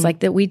 that it was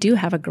like that we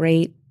have a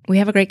great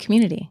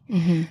community.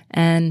 Mm-hmm.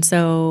 And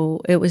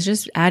so it was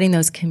just adding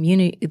those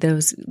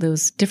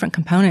different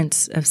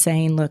components of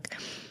saying, look,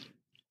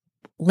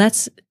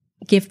 let's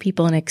give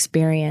people an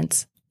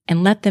experience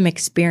and let them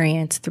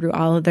experience through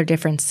all of their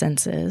different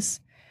senses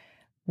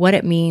what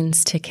it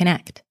means to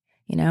connect,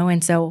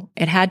 And so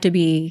it had to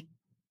be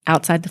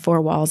outside the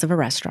four walls of a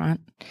restaurant.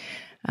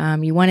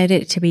 You wanted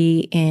it to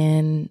be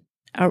in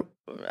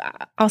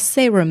I'll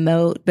say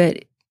remote,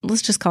 but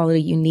let's just call it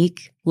a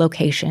unique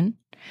location.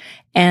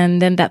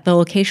 And then that the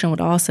location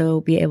would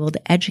also be able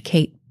to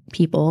educate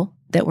people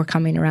that were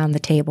coming around the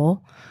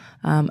table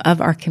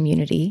of our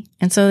community.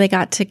 And so they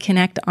got to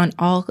connect on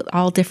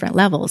all different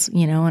levels,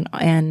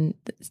 and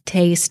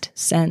taste,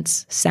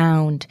 sense,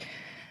 sound,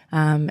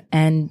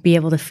 and be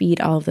able to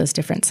feed all of those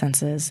different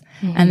senses.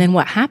 Mm-hmm. And then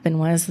what happened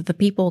was that the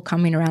people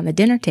coming around the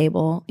dinner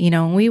table,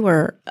 we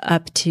were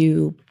up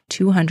to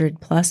 200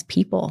 plus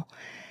people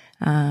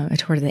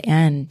toward the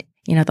end,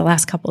 the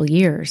last couple of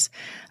years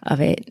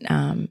of it,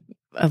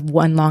 of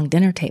one long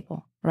dinner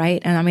table,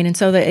 right? And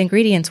so the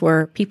ingredients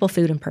were people,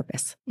 food, and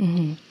purpose.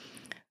 Mm-hmm.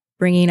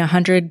 Bringing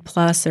 100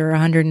 plus or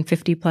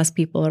 150 plus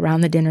people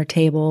around the dinner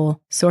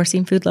table,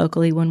 sourcing food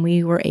locally when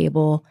we were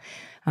able,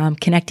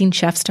 connecting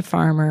chefs to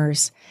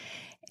farmers,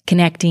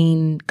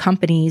 connecting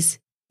companies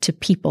to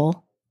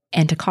people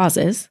and to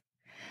causes,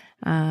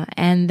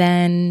 and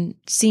then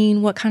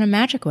seeing what kind of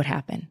magic would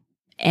happen.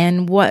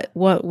 And what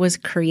was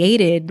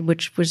created,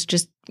 which was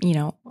just,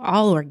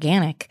 all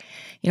organic,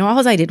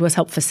 all I did was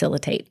help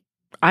facilitate.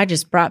 I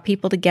just brought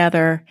people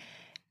together,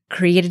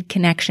 created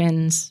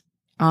connections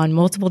on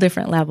multiple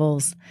different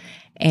levels,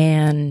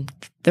 and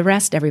the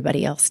rest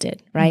everybody else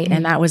did, right?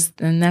 Mm-hmm.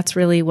 And that's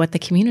really what the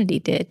community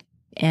did.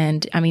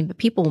 And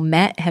people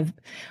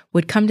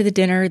would come to the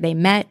dinner, they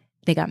met,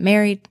 they got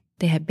married,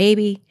 they had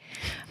baby.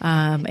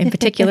 In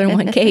particular, in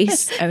one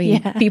case,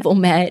 people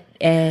met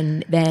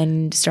and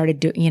then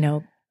started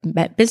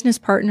met business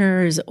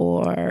partners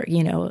or,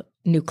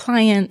 new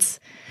clients.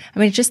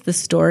 Just the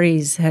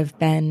stories have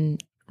been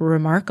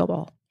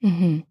remarkable.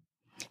 Mm-hmm.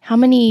 How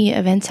many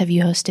events have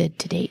you hosted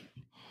to date?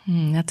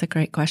 That's a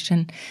great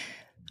question.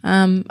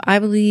 I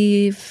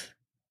believe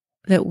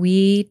that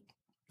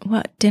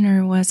what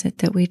dinner was it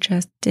that we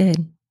just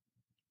did?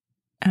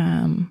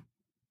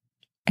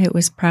 It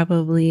was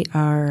probably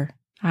I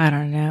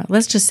don't know.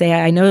 Let's just say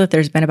I know that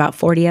there's been about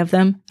 40 of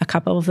them. A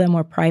couple of them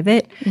were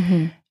private.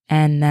 Mm-hmm.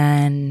 And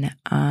then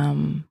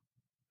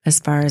as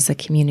far as the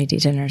community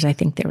dinners, I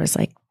think there was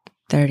like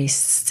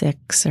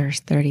 36 or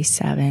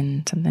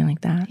 37, something like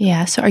that.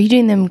 Yeah. So are you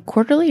doing them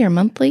quarterly or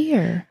monthly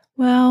or?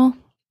 Well,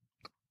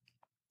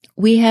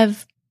 we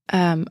have,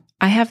 I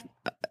have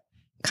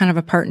kind of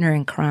a partner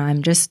in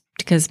crime just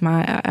because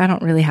I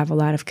don't really have a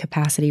lot of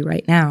capacity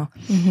right now.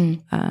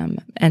 Mm-hmm.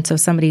 And so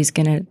somebody's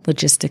going to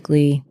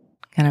logistically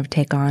kind of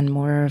take on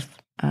more of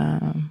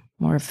the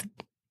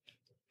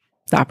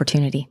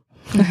opportunity.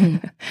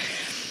 Mm-hmm.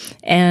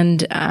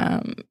 And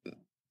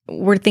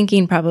we're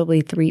thinking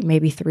probably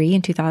maybe three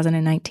in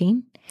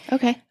 2019.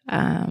 Okay.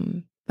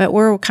 But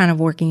we're kind of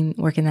working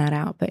that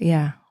out. But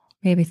yeah,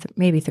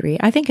 maybe three.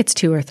 I think it's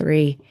 2 or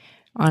 3,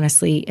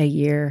 honestly, a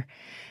year.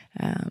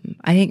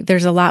 I think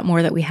there's a lot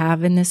more that we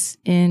have in Las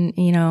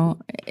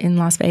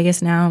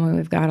Vegas now.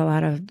 We've got a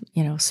lot of,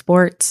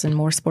 sports and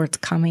more sports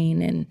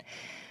coming, and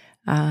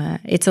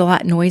it's a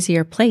lot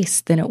noisier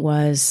place than it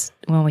was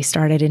when we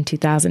started in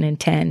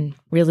 2010,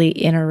 really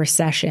in a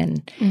recession.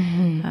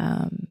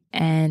 Mm-hmm.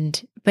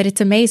 But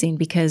it's amazing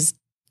because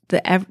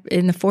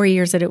in the 4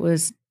 years that it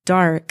was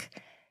dark,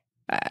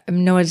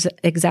 no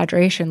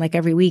exaggeration, like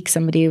every week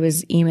somebody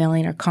was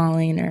emailing or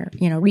calling or,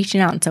 reaching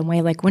out in some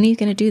way, like, when are you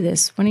going to do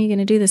this? When are you going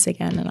to do this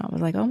again? And I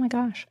was like, oh my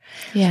gosh.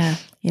 Yeah.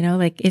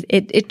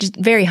 It just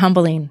very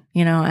humbling,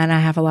 and I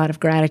have a lot of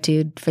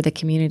gratitude for the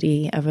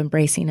community of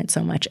embracing it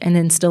so much. And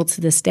then still to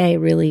this day,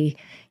 really,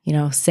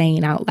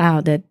 saying out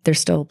loud that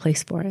there's still a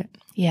place for it.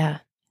 Yeah.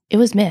 It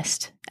was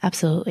missed.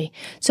 Absolutely.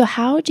 So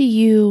how do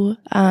you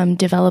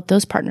develop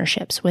those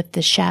partnerships with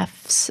the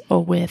chefs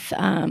or with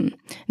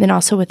then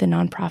also with the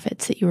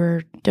nonprofits that you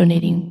were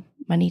donating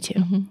money to?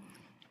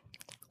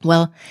 Mm-hmm.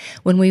 Well,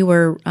 when we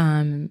were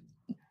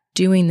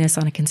doing this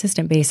on a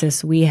consistent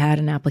basis, we had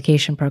an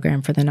application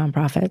program for the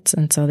nonprofits.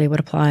 And so they would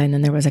apply, and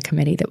then there was a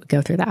committee that would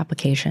go through the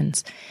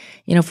applications.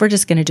 If we're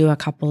just going to do a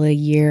couple a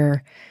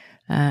year,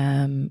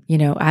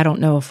 I don't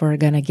know if we're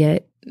going to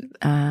get,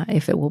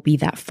 if it will be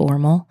that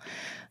formal.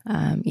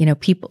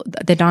 People,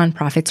 the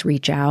nonprofits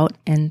reach out.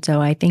 And so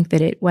I think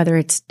that whether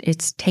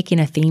it's taking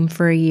a theme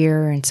for a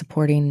year and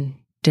supporting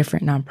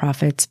different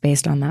nonprofits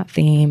based on that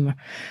theme,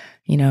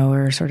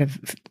 or sort of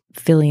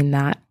filling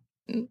that,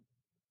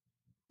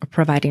 or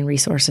providing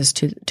resources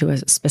to a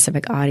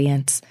specific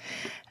audience,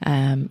 we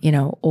haven't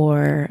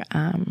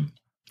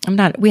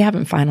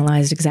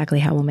finalized exactly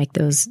how we'll make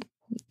those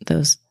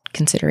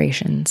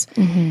considerations.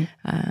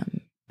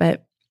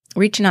 But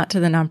reaching out to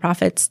the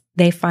nonprofits,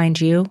 they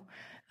find you.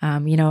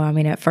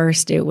 At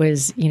first it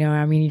was,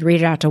 you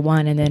reach out to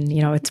one and then,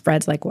 it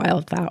spreads like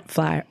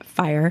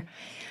wildfire.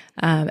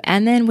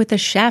 And then with the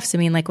chefs,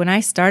 when I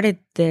started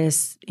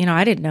this,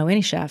 I didn't know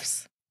any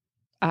chefs.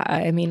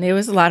 It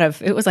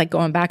was like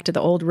going back to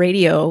the old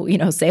radio,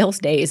 sales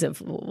days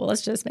of, well,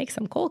 let's just make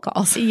some cold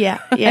calls. Yeah.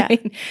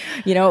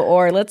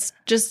 Or let's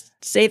just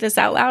say this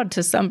out loud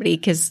to somebody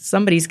because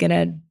somebody's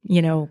going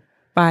to,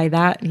 buy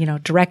that,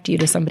 direct you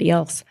to somebody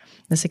else,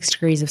 the 6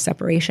 degrees of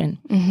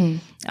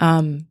separation.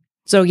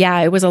 So yeah,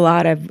 it was a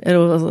lot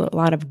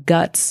of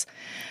guts,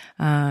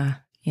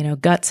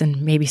 guts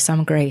and maybe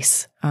some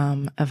grace,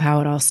 of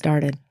how it all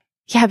started.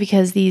 Yeah,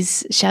 because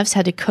these chefs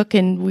had to cook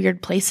in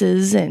weird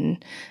places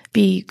and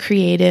be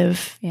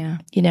creative. Yeah.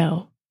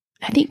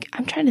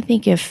 I'm trying to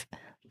think if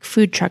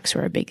food trucks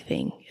were a big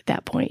thing at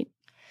that point.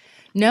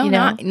 No,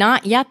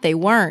 not yet. They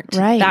weren't.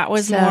 Right. That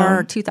was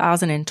more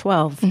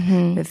 2012.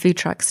 The food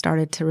trucks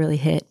started to really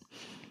hit,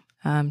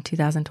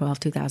 2012,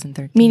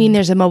 2013. Meaning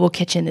there's a mobile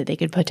kitchen that they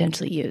could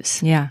potentially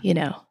use. Yeah.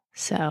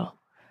 So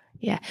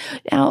yeah.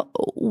 Now,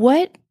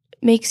 what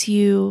makes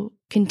you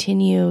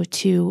continue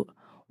to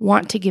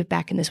want to give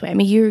back in this way?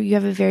 You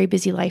have a very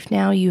busy life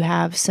now. You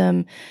have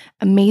some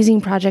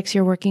amazing projects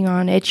you're working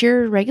on. It's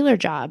your regular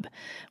job.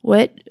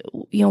 What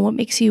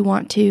makes you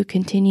want to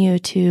continue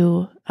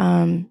to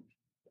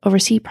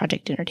oversee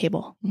Project Dinner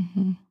Table?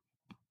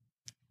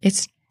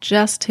 It's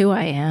just who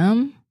I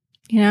am.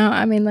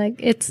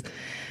 It's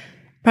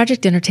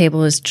Project Dinner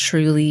Table is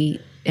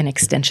truly an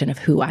extension of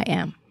who I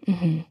am.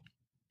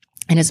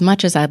 And as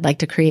much as I'd like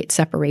to create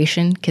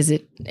separation, because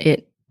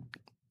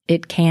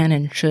it can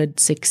and should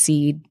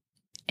succeed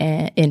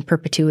in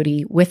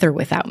perpetuity with or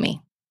without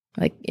me.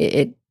 Like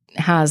it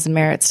has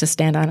merits to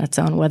stand on its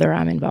own, whether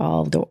I'm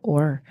involved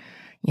or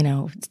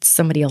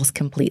somebody else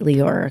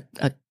completely or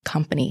a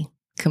company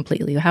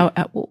completely,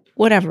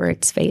 whatever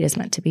its fate is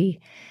meant to be.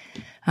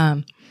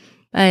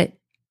 But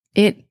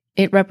it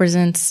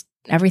represents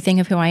everything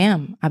of who I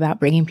am, about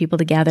bringing people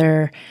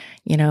together,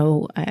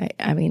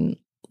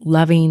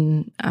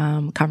 loving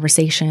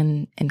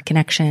conversation and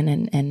connection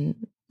and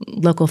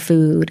local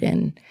food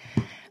and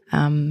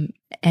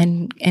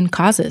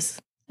causes,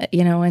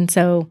 and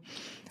so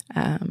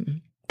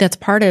that's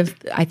part of,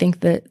 I think,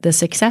 the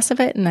success of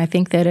it. And I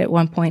think that at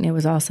one point it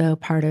was also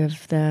part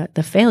of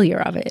the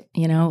failure of it.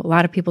 A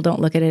lot of people don't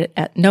look at it,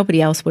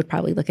 nobody else would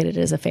probably look at it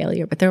as a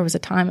failure, but there was a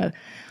time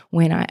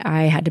when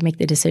I had to make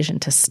the decision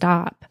to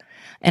stop.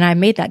 And I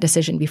made that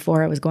decision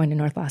before I was going to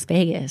North Las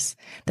Vegas,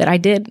 that I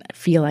did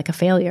feel like a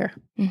failure.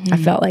 I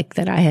felt like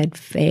that I had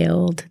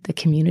failed the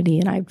community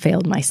and I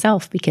failed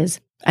myself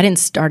because I didn't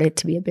start it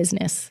to be a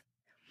business.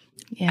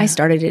 Yeah. I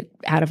started it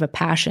out of a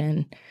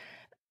passion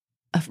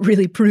of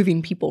really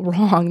proving people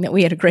wrong that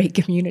we had a great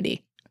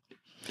community.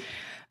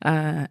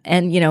 And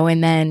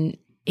then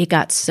it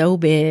got so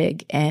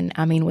big and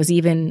was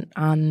even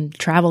on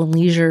Travel and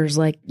Leisure's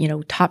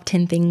top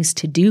 10 things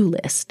to do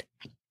list,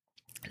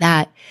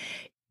 that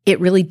it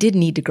really did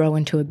need to grow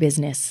into a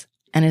business.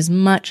 And as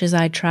much as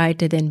I tried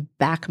to then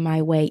back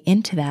my way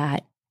into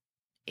that,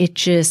 it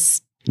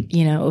just,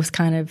 it was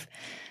kind of,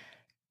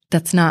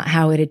 that's not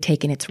how it had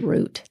taken its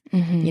root,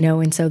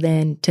 and so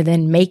then to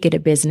then make it a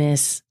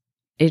business,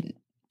 it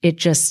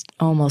just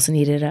almost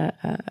needed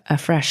a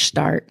fresh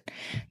start,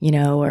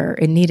 or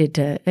it needed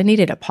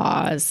a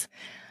pause.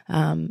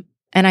 And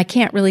I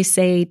can't really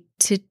say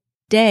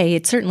today,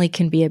 it certainly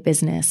can be a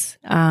business.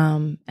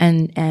 And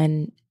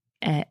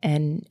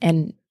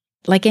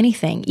like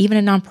anything, even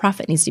a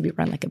nonprofit needs to be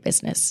run like a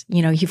business.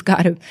 You've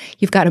got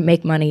to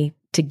make money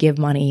to give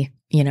money,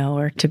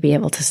 or to be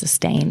able to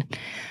sustain,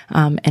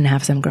 and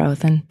have some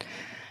growth. And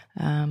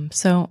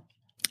so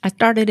I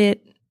started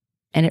it,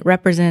 and it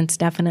represents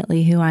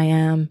definitely who I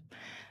am.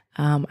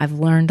 I've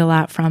learned a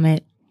lot from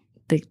it,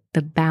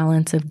 the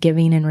balance of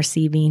giving and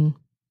receiving.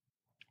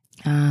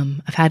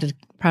 I've had to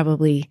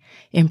probably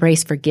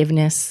embrace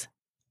forgiveness,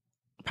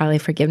 probably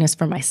forgiveness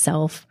for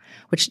myself,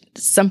 which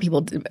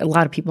a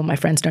lot of people, my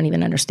friends, don't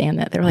even understand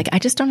that. They're like, I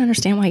just don't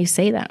understand why you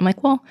say that. I'm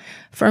like, well,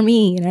 for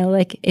me,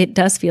 it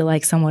does feel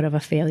like somewhat of a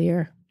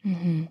failure,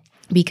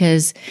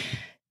 because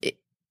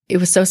it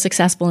was so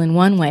successful in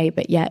one way,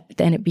 but yet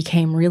then it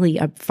became really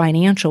a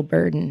financial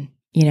burden,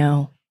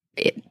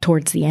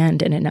 towards the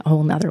end and in a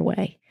whole nother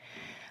way.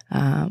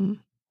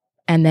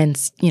 And then,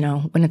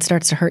 when it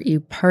starts to hurt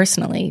you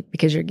personally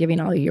because you're giving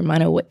all your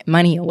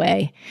money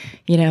away,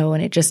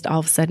 and it just all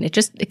of a sudden,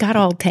 it got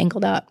all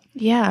tangled up.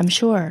 Yeah, I'm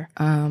sure.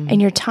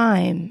 And your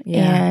time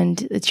and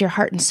it's your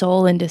heart and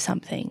soul into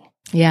something.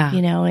 Yeah.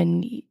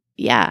 And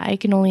I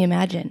can only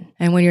imagine.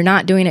 And when you're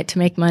not doing it to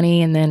make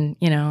money, and then,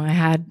 I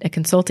had a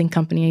consulting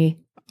company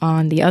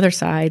on the other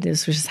side,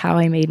 this was just how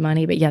I made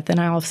money. But yet then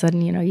all of a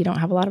sudden, you don't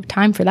have a lot of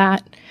time for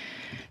that.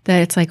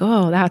 That it's like,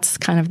 oh, that's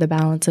kind of the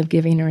balance of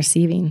giving and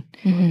receiving.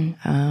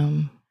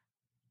 Mm-hmm.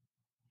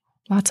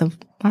 Lots of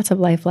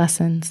life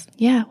lessons.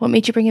 Yeah. What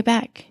made you bring it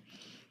back?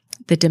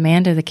 The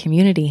demand of the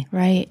community.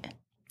 Right.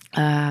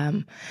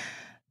 I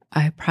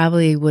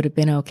probably would have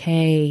been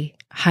okay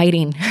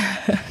hiding,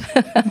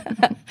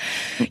 but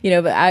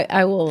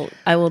I will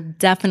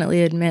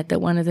definitely admit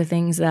that one of the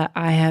things that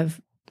I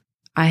have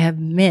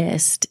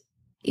missed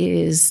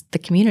is the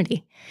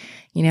community.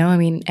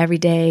 Every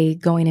day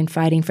going and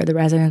fighting for the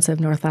residents of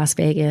North Las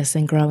Vegas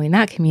and growing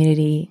that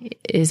community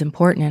is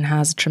important and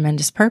has a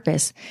tremendous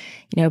purpose,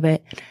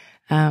 but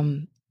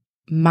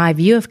my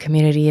view of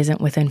community isn't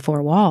within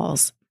four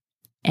walls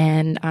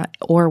and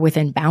or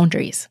within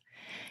boundaries,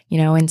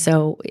 and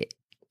so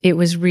it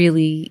was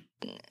really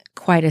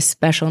quite a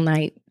special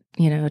night,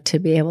 to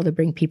be able to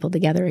bring people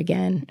together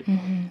again,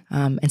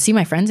 and see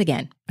my friends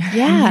again.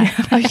 Yeah.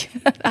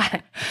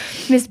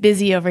 Miss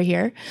Busy over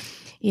here.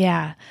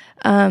 Yeah.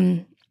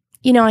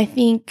 I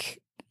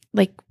think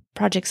like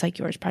projects like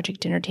yours,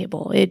 Project Dinner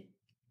Table,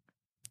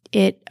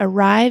 it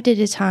arrived at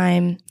a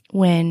time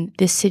when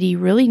this city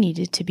really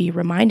needed to be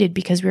reminded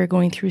because we were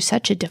going through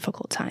such a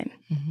difficult time,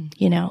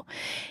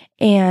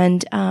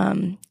 and,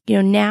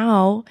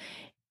 now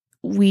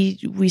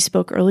we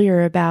spoke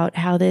earlier about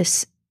how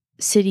this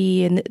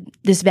city and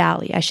this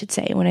valley, I should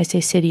say, when I say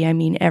city, I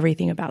mean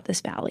everything about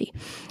this valley,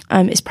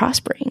 is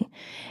prospering.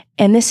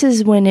 And this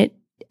is when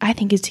I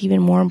think it's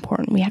even more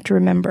important. We have to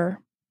remember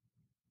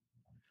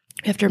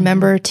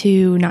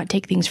to not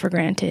take things for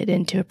granted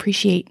and to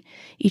appreciate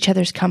each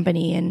other's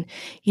company. And,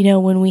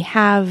 when we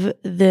have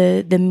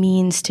the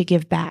means to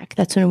give back,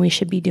 that's when we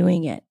should be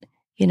doing it,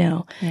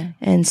 Yeah.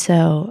 And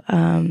so,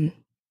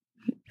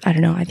 I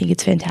don't know. I think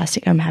it's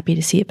fantastic. I'm happy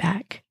to see it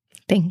back.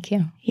 Thank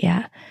you.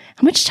 Yeah.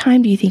 How much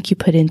time do you think you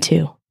put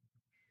into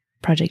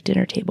Project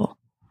Dinner Table?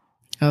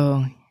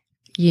 Oh,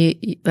 you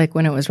like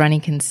when it was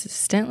running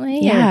consistently?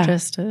 Yeah. Or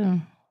just,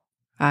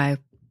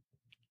 I'm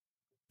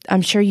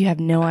sure you have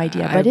no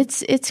idea, but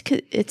it's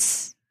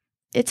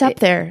up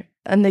there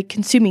on the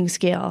consuming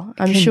scale,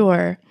 I'm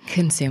sure.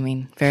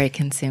 Very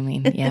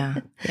consuming. Yeah.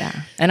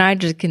 Yeah. And I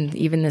just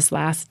even this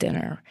last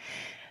dinner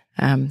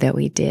that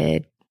we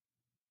did,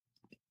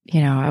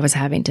 I was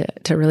having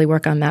to really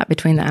work on that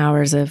between the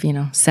hours of,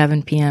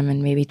 7 p.m.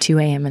 and maybe 2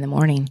 a.m. in the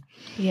morning.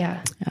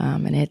 Yeah.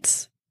 And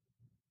it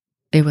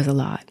was a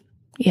lot.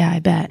 Yeah, I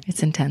bet.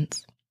 It's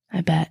intense.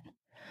 I bet.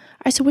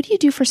 All right. So what do you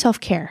do for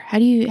self-care? How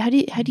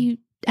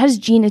does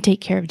Gina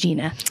take care of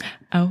Gina?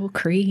 Oh,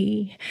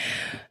 Cree.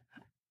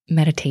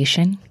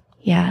 Meditation.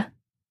 Yeah.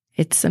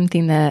 It's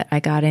something that I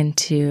got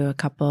into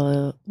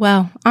on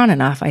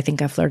and off. I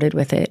think I flirted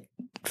with it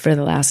for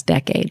the last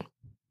decade.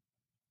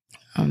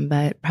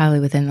 But probably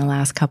within the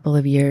last couple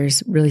of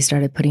years, really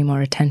started putting more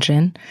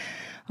attention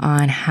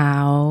on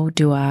how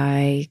do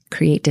I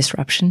create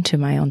disruption to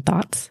my own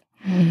thoughts.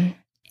 Mm-hmm.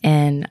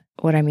 And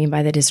what I mean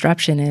by the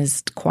disruption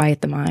is to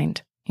quiet the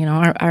mind.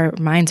 Our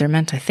minds are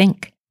meant to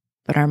think,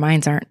 but our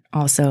minds aren't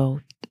also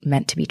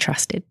meant to be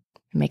trusted.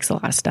 It makes a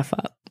lot of stuff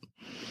up.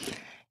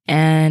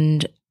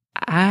 And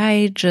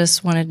I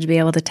just wanted to be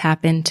able to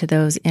tap into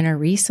those inner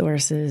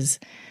resources,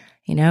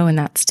 in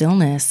that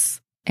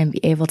stillness and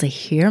be able to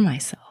hear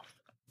myself,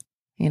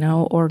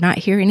 or not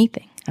hear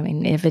anything. I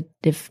mean, if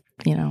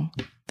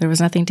there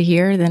was nothing to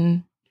hear,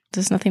 then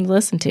there's nothing to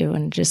listen to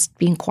and just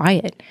being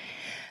quiet.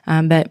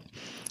 But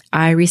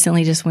I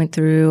recently just went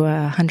through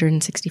a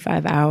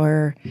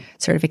 165-hour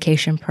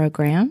certification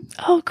program.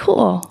 Oh,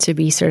 cool. To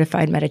be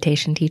certified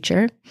meditation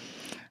teacher.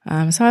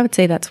 So I would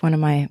say that's one of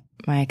my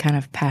kind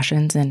of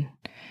passions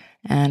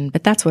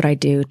but that's what I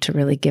do to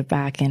really give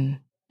back and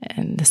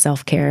the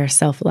self-care,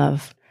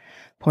 self-love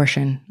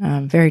portion.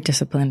 I'm very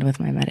disciplined with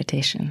my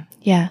meditation.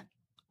 Yeah.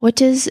 What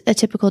does a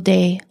typical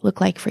day look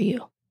like for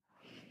you?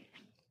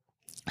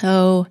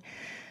 Oh,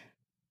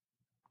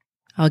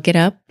 I'll get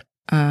up.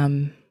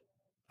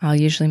 I'll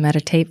usually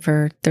meditate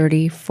for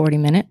 30, 40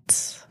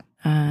 minutes.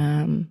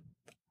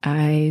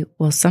 I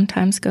will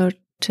sometimes go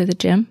to the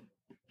gym.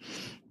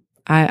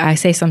 I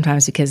say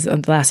sometimes because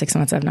in the last 6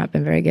 months, I've not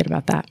been very good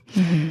about that.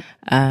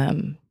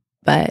 Mm-hmm.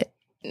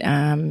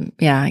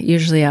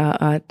 Usually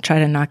I'll try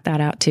to knock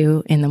that out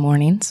too in the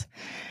mornings.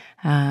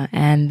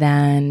 And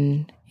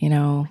then,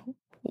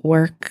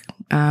 work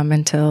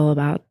until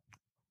about,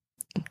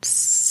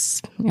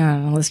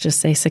 let's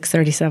just say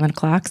 6:30, 7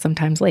 o'clock,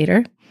 sometimes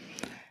later.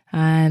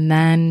 And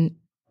then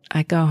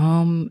I go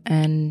home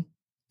and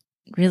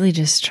really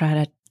just try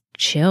to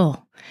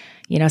chill.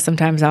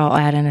 Sometimes I'll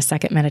add in a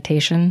second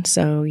meditation.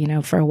 So,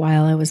 for a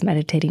while I was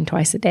meditating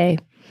twice a day,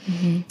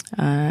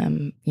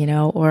 mm-hmm.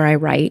 Or I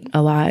write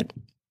a lot.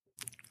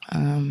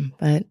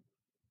 But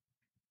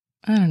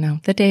I don't know.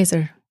 The days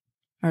are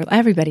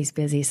everybody's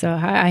busy. So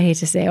I hate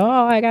to say, oh,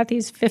 I got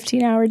these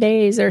 15-hour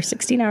days or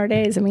 16-hour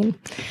days. I mean,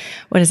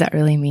 what does that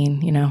really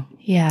mean?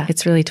 Yeah.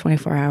 It's really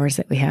 24 hours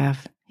that we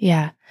have.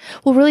 Yeah.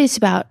 Well, really, it's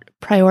about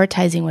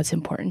prioritizing what's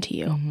important to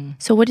you. Mm-hmm.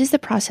 So what is the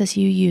process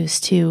you use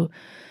to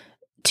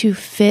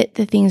fit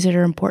the things that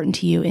are important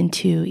to you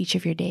into each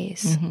of your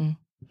days? Mm-hmm.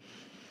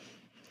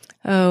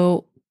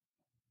 Oh,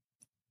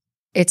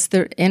 it's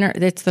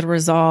the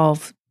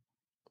resolve,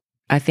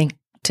 I think,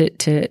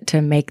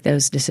 to make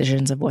those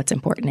decisions of what's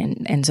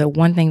important. And so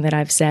one thing that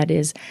I've said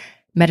is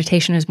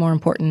meditation is more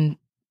important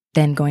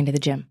than going to the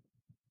gym.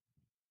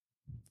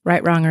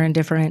 Right, wrong, or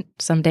indifferent.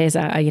 Some days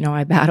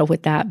I battle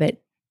with that,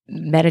 but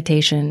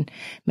meditation,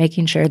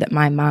 making sure that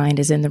my mind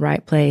is in the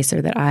right place,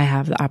 or that I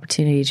have the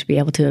opportunity to be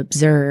able to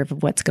observe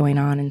what's going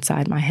on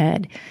inside my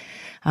head,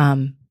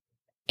 and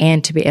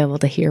to be able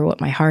to hear what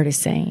my heart is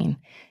saying,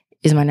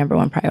 is my number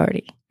one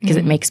priority, because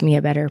it makes me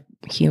a better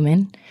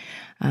human.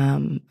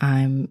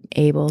 I'm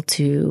able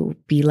to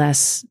be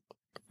less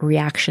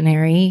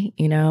reactionary,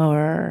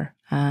 or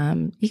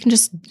you can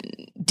just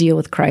deal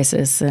with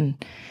crisis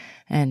and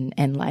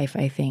life,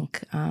 I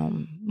think,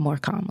 more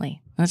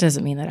calmly. That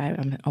doesn't mean that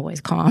I'm always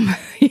calm,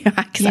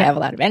 because I have a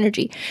lot of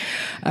energy.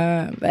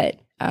 But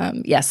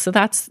yes, so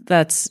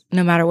that's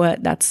no matter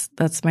what,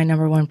 that's my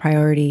number one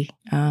priority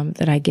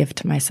that I give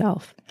to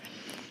myself.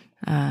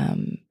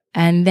 And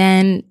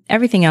then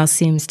everything else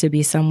seems to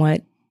be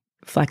somewhat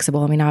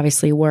flexible. I mean,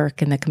 obviously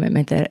work and the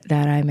commitment that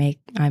I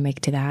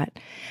make to that.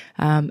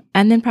 And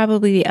then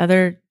probably the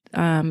other,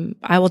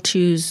 I will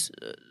choose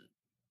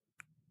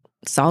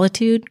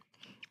solitude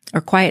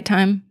or quiet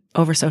time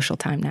over social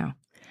time now.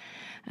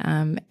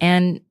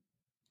 And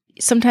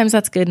sometimes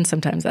that's good and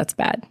sometimes that's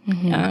bad.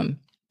 Mm-hmm.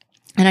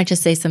 And I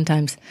just say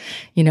sometimes,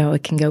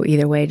 it can go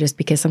either way, just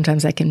because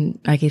sometimes I can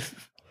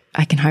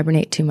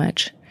hibernate too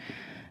much.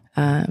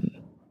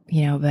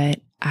 But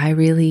I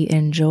really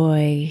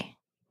enjoy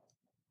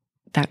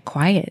that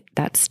quiet,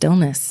 that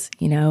stillness,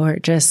 or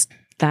just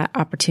that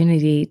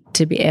opportunity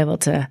to be able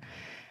to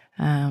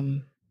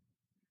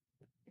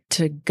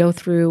go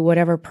through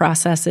whatever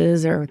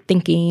processes or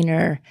thinking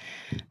or,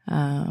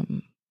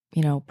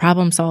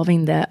 problem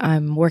solving that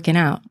I'm working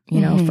out,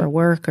 for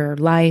work or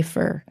life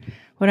or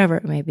whatever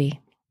it may be.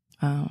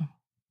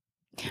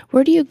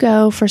 Where do you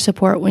go for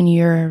support when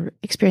you're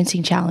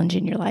experiencing challenge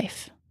in your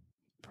life?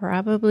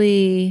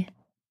 Probably,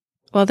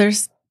 well,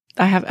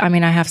 I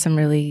have some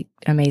really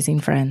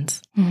amazing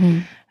friends.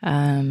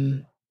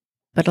 Mm-hmm.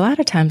 But a lot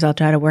of times I'll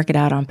try to work it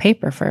out on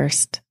paper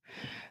first.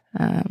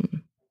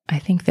 I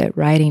think that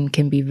writing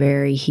can be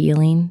very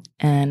healing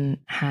and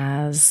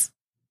has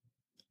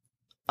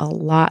a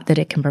lot that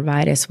it can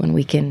provide us when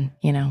we can,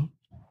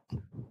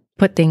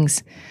 put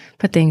things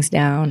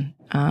down,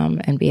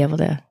 and be able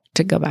to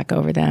go back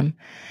over them.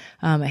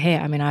 Hey,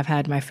 I've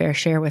had my fair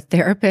share with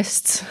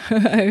therapists.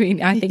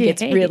 I think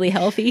it's really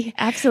healthy,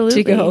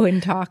 absolutely, to go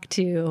and talk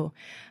to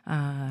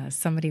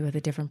somebody with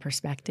a different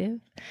perspective.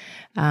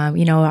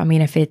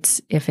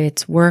 If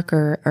it's work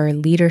or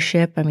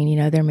leadership,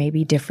 there may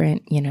be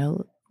different,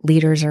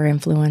 leaders or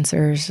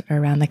influencers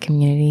around the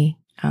community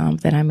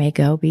that I may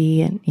go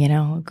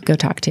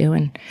talk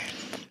to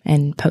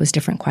and pose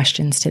different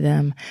questions to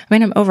them.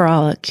 I'm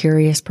overall a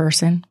curious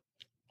person,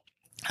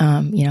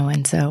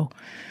 and so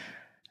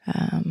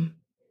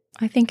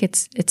I think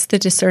it's the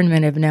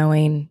discernment of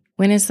knowing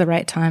when is the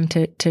right time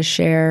to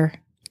share,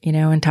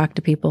 and talk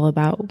to people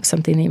about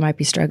something that you might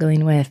be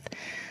struggling with,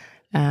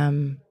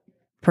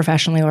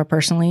 professionally or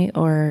personally,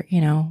 or,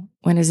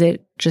 when is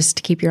it just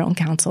to keep your own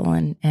counsel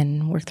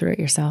and work through it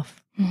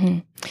yourself. Mm-hmm.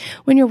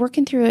 When you're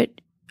working through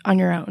it on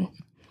your own.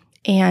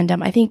 And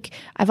I think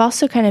I've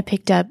also kind of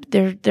picked up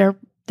there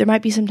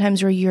might be some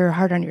times where you're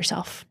hard on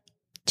yourself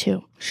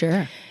too.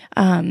 Sure.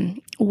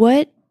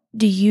 What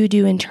do you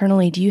do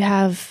internally? Do you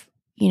have,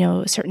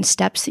 certain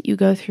steps that you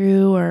go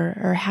through,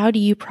 or how do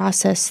you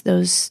process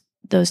those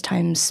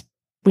times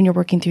when you're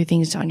working through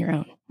things on your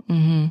own?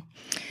 Mm-hmm.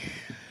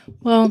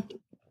 Well,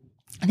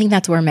 I think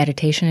that's where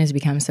meditation has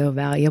become so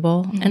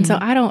valuable. Mm-hmm. And so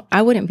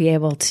I wouldn't be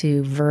able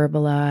to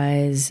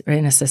verbalize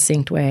in a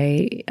succinct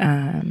way,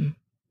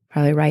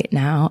 probably right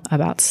now,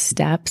 about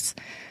steps.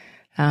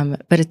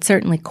 But it's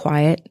certainly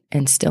quiet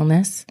and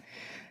stillness.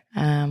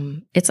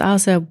 It's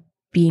also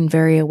being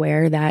very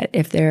aware that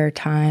if there are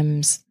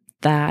times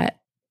that,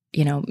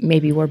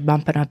 maybe we're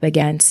bumping up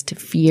against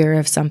fear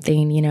of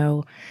something,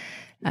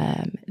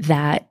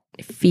 that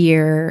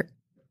fear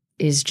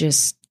is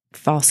just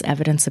false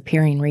evidence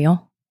appearing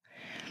real.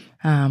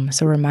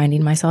 So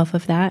reminding myself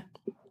of that.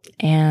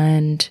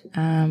 And,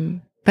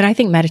 but I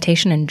think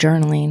meditation and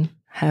journaling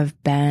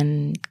have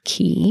been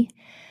key,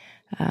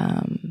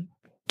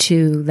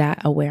 to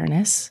that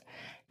awareness.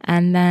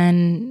 And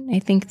then I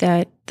think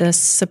that the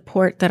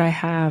support that I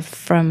have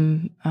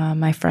from,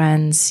 my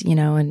friends,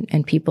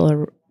 and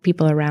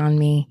people around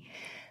me,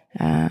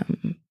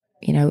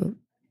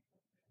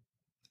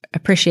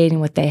 appreciating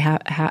what they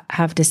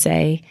have to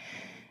say,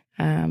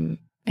 and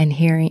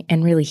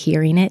really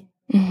hearing it.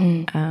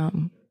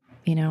 Mm-hmm.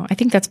 I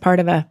think that's part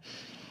of I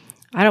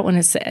don't want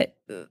to say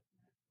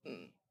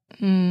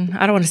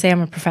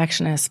I'm a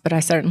perfectionist, but I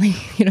certainly,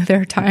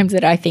 there are times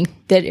that I think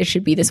that it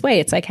should be this way.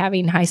 It's like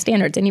having high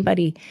standards.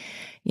 Anybody,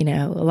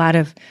 a lot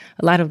of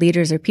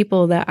leaders or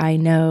people that I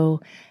know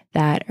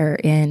that are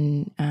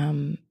in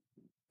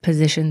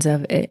positions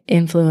of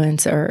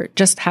influence or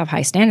just have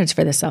high standards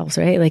for themselves,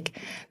 right? Like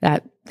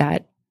that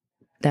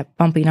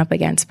bumping up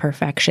against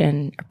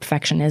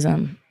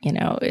perfectionism,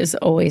 is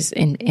always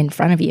in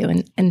front of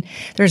you. And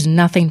there's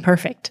nothing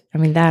perfect. I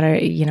mean,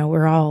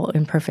 we're all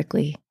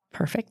imperfectly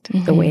perfect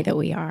the way that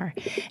we are.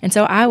 And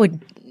so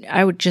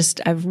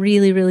I've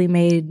really, really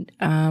made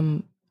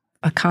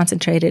a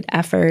concentrated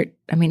effort.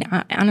 I mean,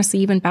 honestly,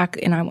 even back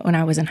when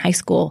I was in high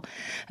school,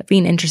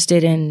 being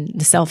interested in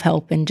the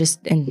self-help and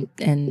just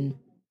and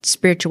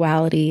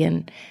spirituality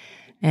and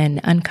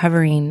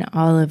uncovering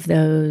all of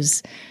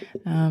those,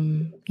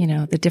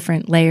 the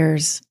different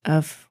layers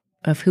of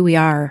who we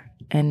are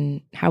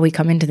and how we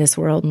come into this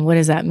world and what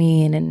does that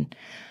mean, and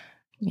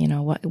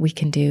what we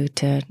can do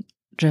to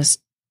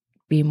just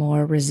be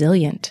more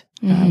resilient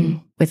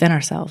within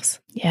ourselves.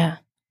 Yeah.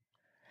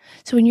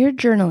 So when you're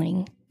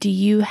journaling, do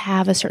you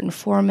have a certain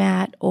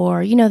format,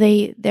 or,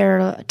 there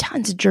are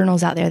tons of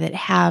journals out there that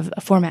have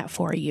a format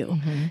for you.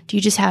 Mm-hmm. Do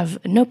you just have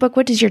a notebook?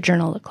 What does your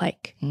journal look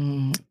like?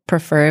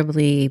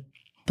 Preferably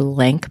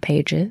blank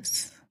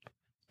pages.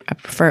 I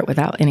prefer it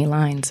without any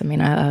lines. I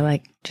mean, I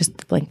like just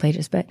the blank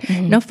pages, but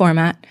no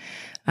format.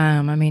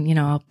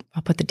 I'll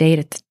put the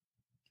date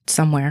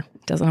somewhere.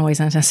 It doesn't always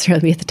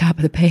necessarily be at the top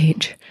of the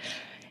page.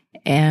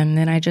 And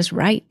then I just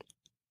write.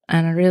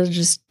 And I really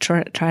just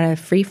try to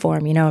free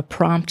form. A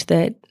prompt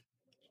that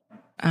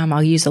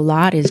I'll use a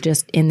lot is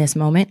just in this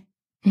moment.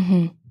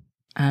 Mm-hmm.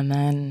 And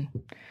then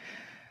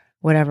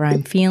whatever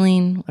I'm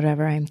feeling,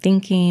 whatever I'm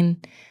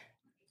thinking,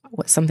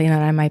 something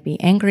that I might be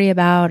angry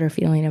about or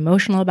feeling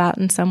emotional about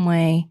in some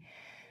way,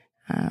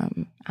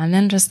 and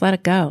then just let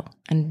it go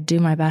and do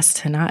my best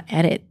to not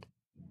edit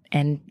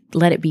and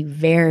let it be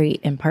very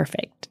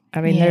imperfect.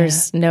 I mean,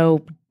 There's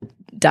no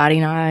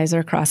dotting I's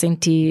or crossing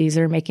T's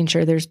or making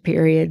sure there's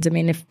periods. I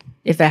mean, if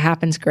it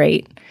happens,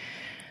 great.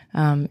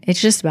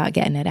 It's just about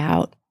getting it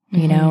out,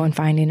 and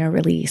finding a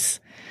release.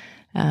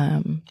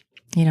 And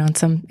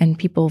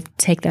people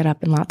take that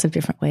up in lots of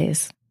different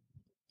ways.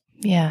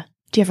 Yeah.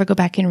 Do you ever go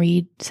back and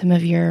read some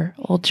of your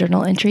old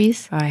journal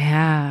entries? I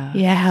have.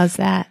 Yeah. How's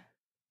that?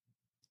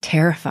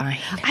 Terrifying.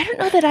 I don't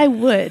know that I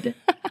would.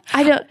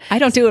 I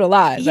don't do it a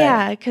lot.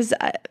 Yeah. Because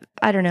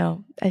I don't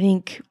know. I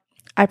think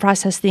I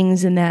process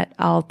things in that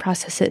I'll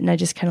process it and I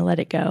just kind of let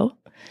it go.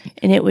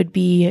 And it would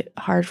be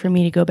hard for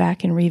me to go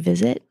back and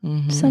revisit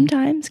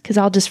sometimes because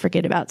I'll just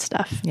forget about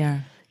stuff.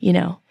 Yeah.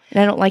 And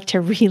I don't like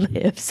to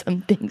relive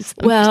some things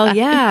sometimes. Well,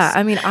 yeah.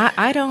 I mean,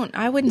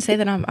 I wouldn't say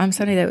that I'm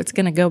somebody that's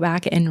going to go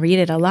back and read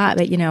it a lot.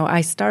 But,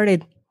 I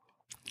started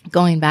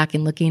going back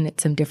and looking at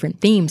some different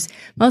themes,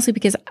 mostly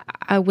because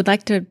I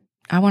want to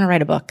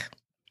write a book.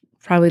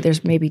 Probably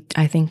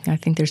I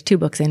think there's 2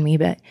 books in me,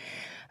 but,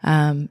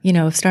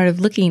 I've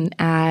started looking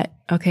at,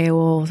 okay,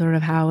 well, sort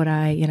of how would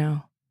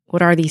I,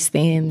 what are these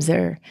themes,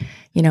 or,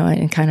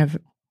 and kind of,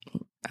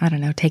 I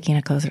don't know, taking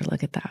a closer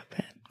look at that.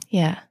 But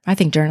yeah, I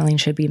think journaling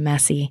should be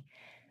messy.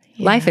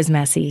 Yeah. Life is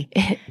messy.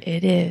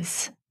 It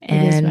is.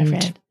 It is, my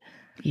friend.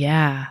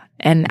 Yeah.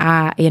 And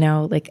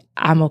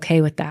I'm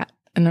okay with that.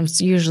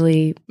 And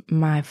usually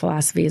my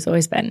philosophy has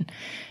always been,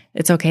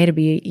 it's okay to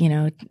be,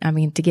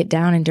 to get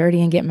down and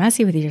dirty and get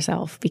messy with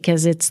yourself,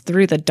 because it's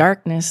through the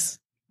darkness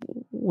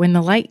when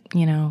the light,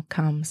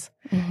 comes.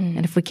 Mm-hmm.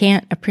 And if we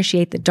can't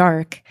appreciate the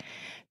dark,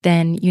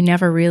 then you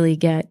never really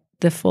get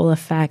the full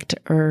effect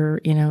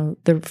or,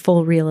 the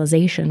full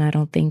realization, I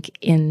don't think,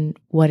 in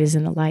what is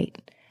in the light.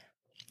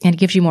 And it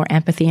gives you more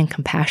empathy and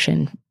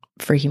compassion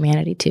for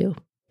humanity too,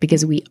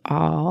 because we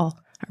all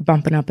are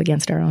bumping up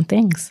against our own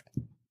things.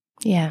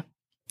 Yeah.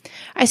 All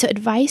right. So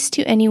advice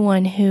to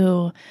anyone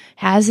who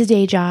has a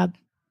day job,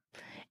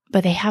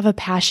 but they have a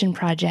passion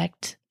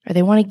project or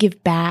they want to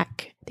give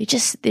back.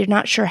 They're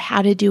not sure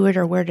how to do it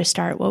or where to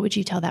start. What would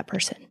you tell that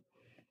person?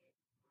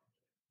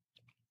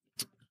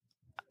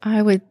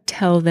 I would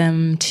tell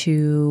them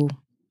to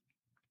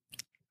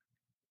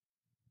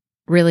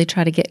really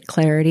try to get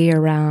clarity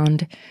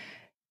around,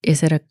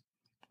 is it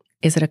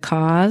a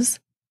cause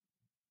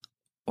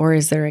or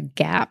is there a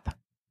gap,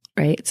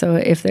 right? So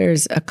if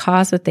there's a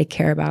cause that they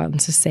care about,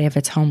 and so say if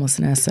it's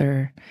homelessness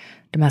or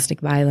domestic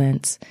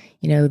violence,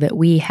 that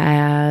we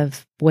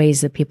have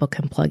ways that people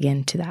can plug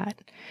into that.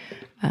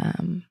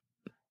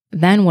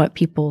 Then what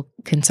people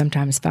can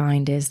sometimes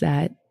find is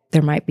that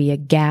there might be a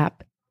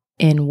gap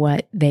in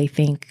what they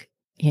think,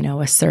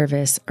 a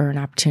service or an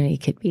opportunity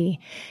could be,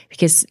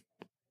 because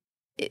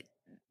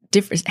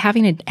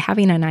having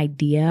an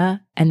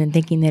idea and then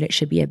thinking that it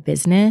should be a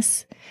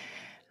business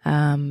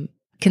can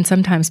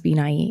sometimes be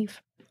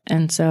naive.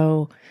 And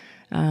so,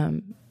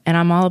 and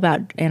I'm all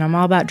about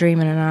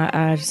dreaming, and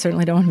I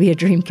certainly don't want to be a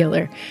dream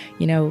killer,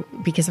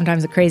 because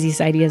sometimes the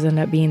craziest ideas end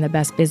up being the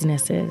best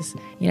businesses,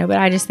 but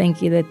I just think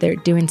that they're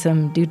doing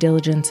some due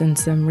diligence and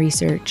some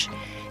research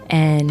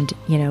and,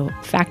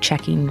 fact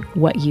checking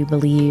what you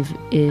believe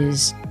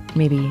is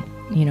maybe,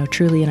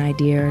 truly an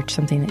idea or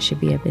something that should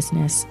be a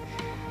business.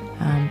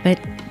 But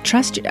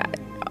trust,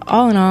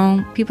 all in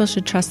all, people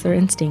should trust their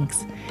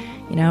instincts,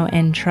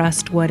 and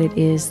trust what it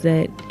is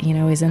that,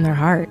 is in their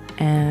heart.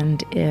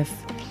 And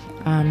if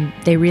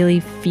they really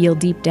feel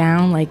deep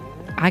down like,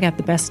 I got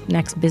the best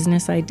next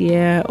business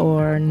idea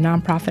or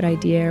nonprofit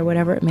idea or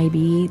whatever it may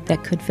be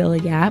that could fill a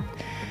gap,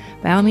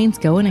 by all means,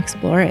 go and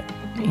explore it,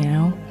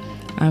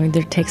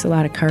 there takes a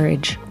lot of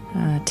courage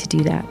to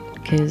do that,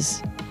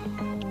 because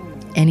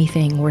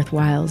anything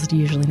worthwhile is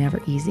usually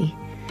never easy.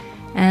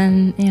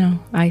 And,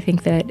 I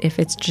think that if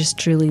it's just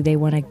truly they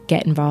want to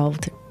get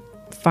involved,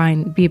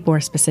 be more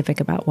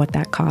specific about what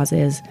that cause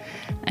is,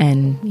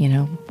 and,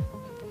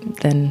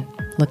 then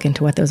look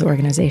into what those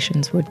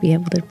organizations would be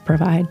able to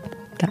provide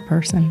that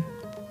person.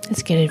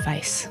 That's good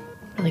advice.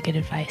 Really good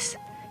advice.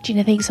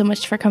 Gina, thanks so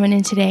much for coming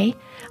in today.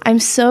 I'm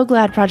so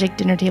glad Project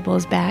Dinner Table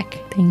is back.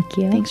 Thank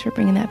you. Thanks for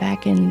bringing that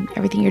back and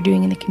everything you're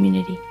doing in the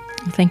community.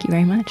 Well, thank you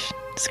very much.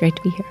 It's great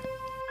to be here.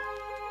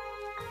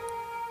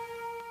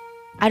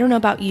 I don't know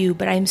about you,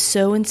 but I'm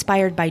so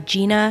inspired by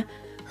Gina,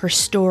 her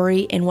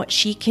story, and what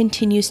she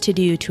continues to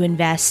do to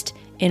invest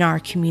in our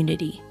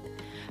community.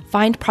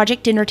 Find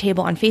Project Dinner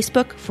Table on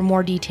Facebook for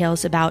more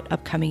details about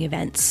upcoming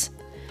events.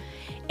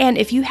 And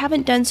if you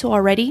haven't done so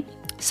already,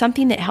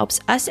 something that helps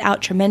us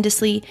out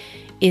tremendously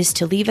is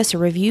to leave us a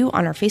review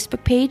on our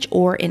Facebook page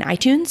or in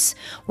iTunes.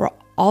 We're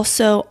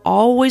also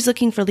always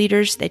looking for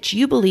leaders that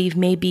you believe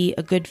may be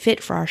a good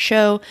fit for our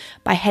show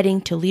by heading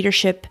to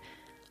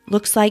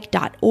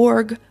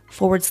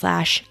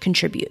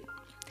leadershiplookalike.org/contribute.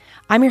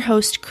 I'm your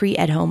host, Cree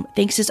Edholm.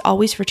 Thanks as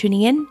always for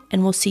tuning in,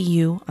 and we'll see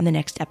you on the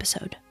next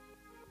episode.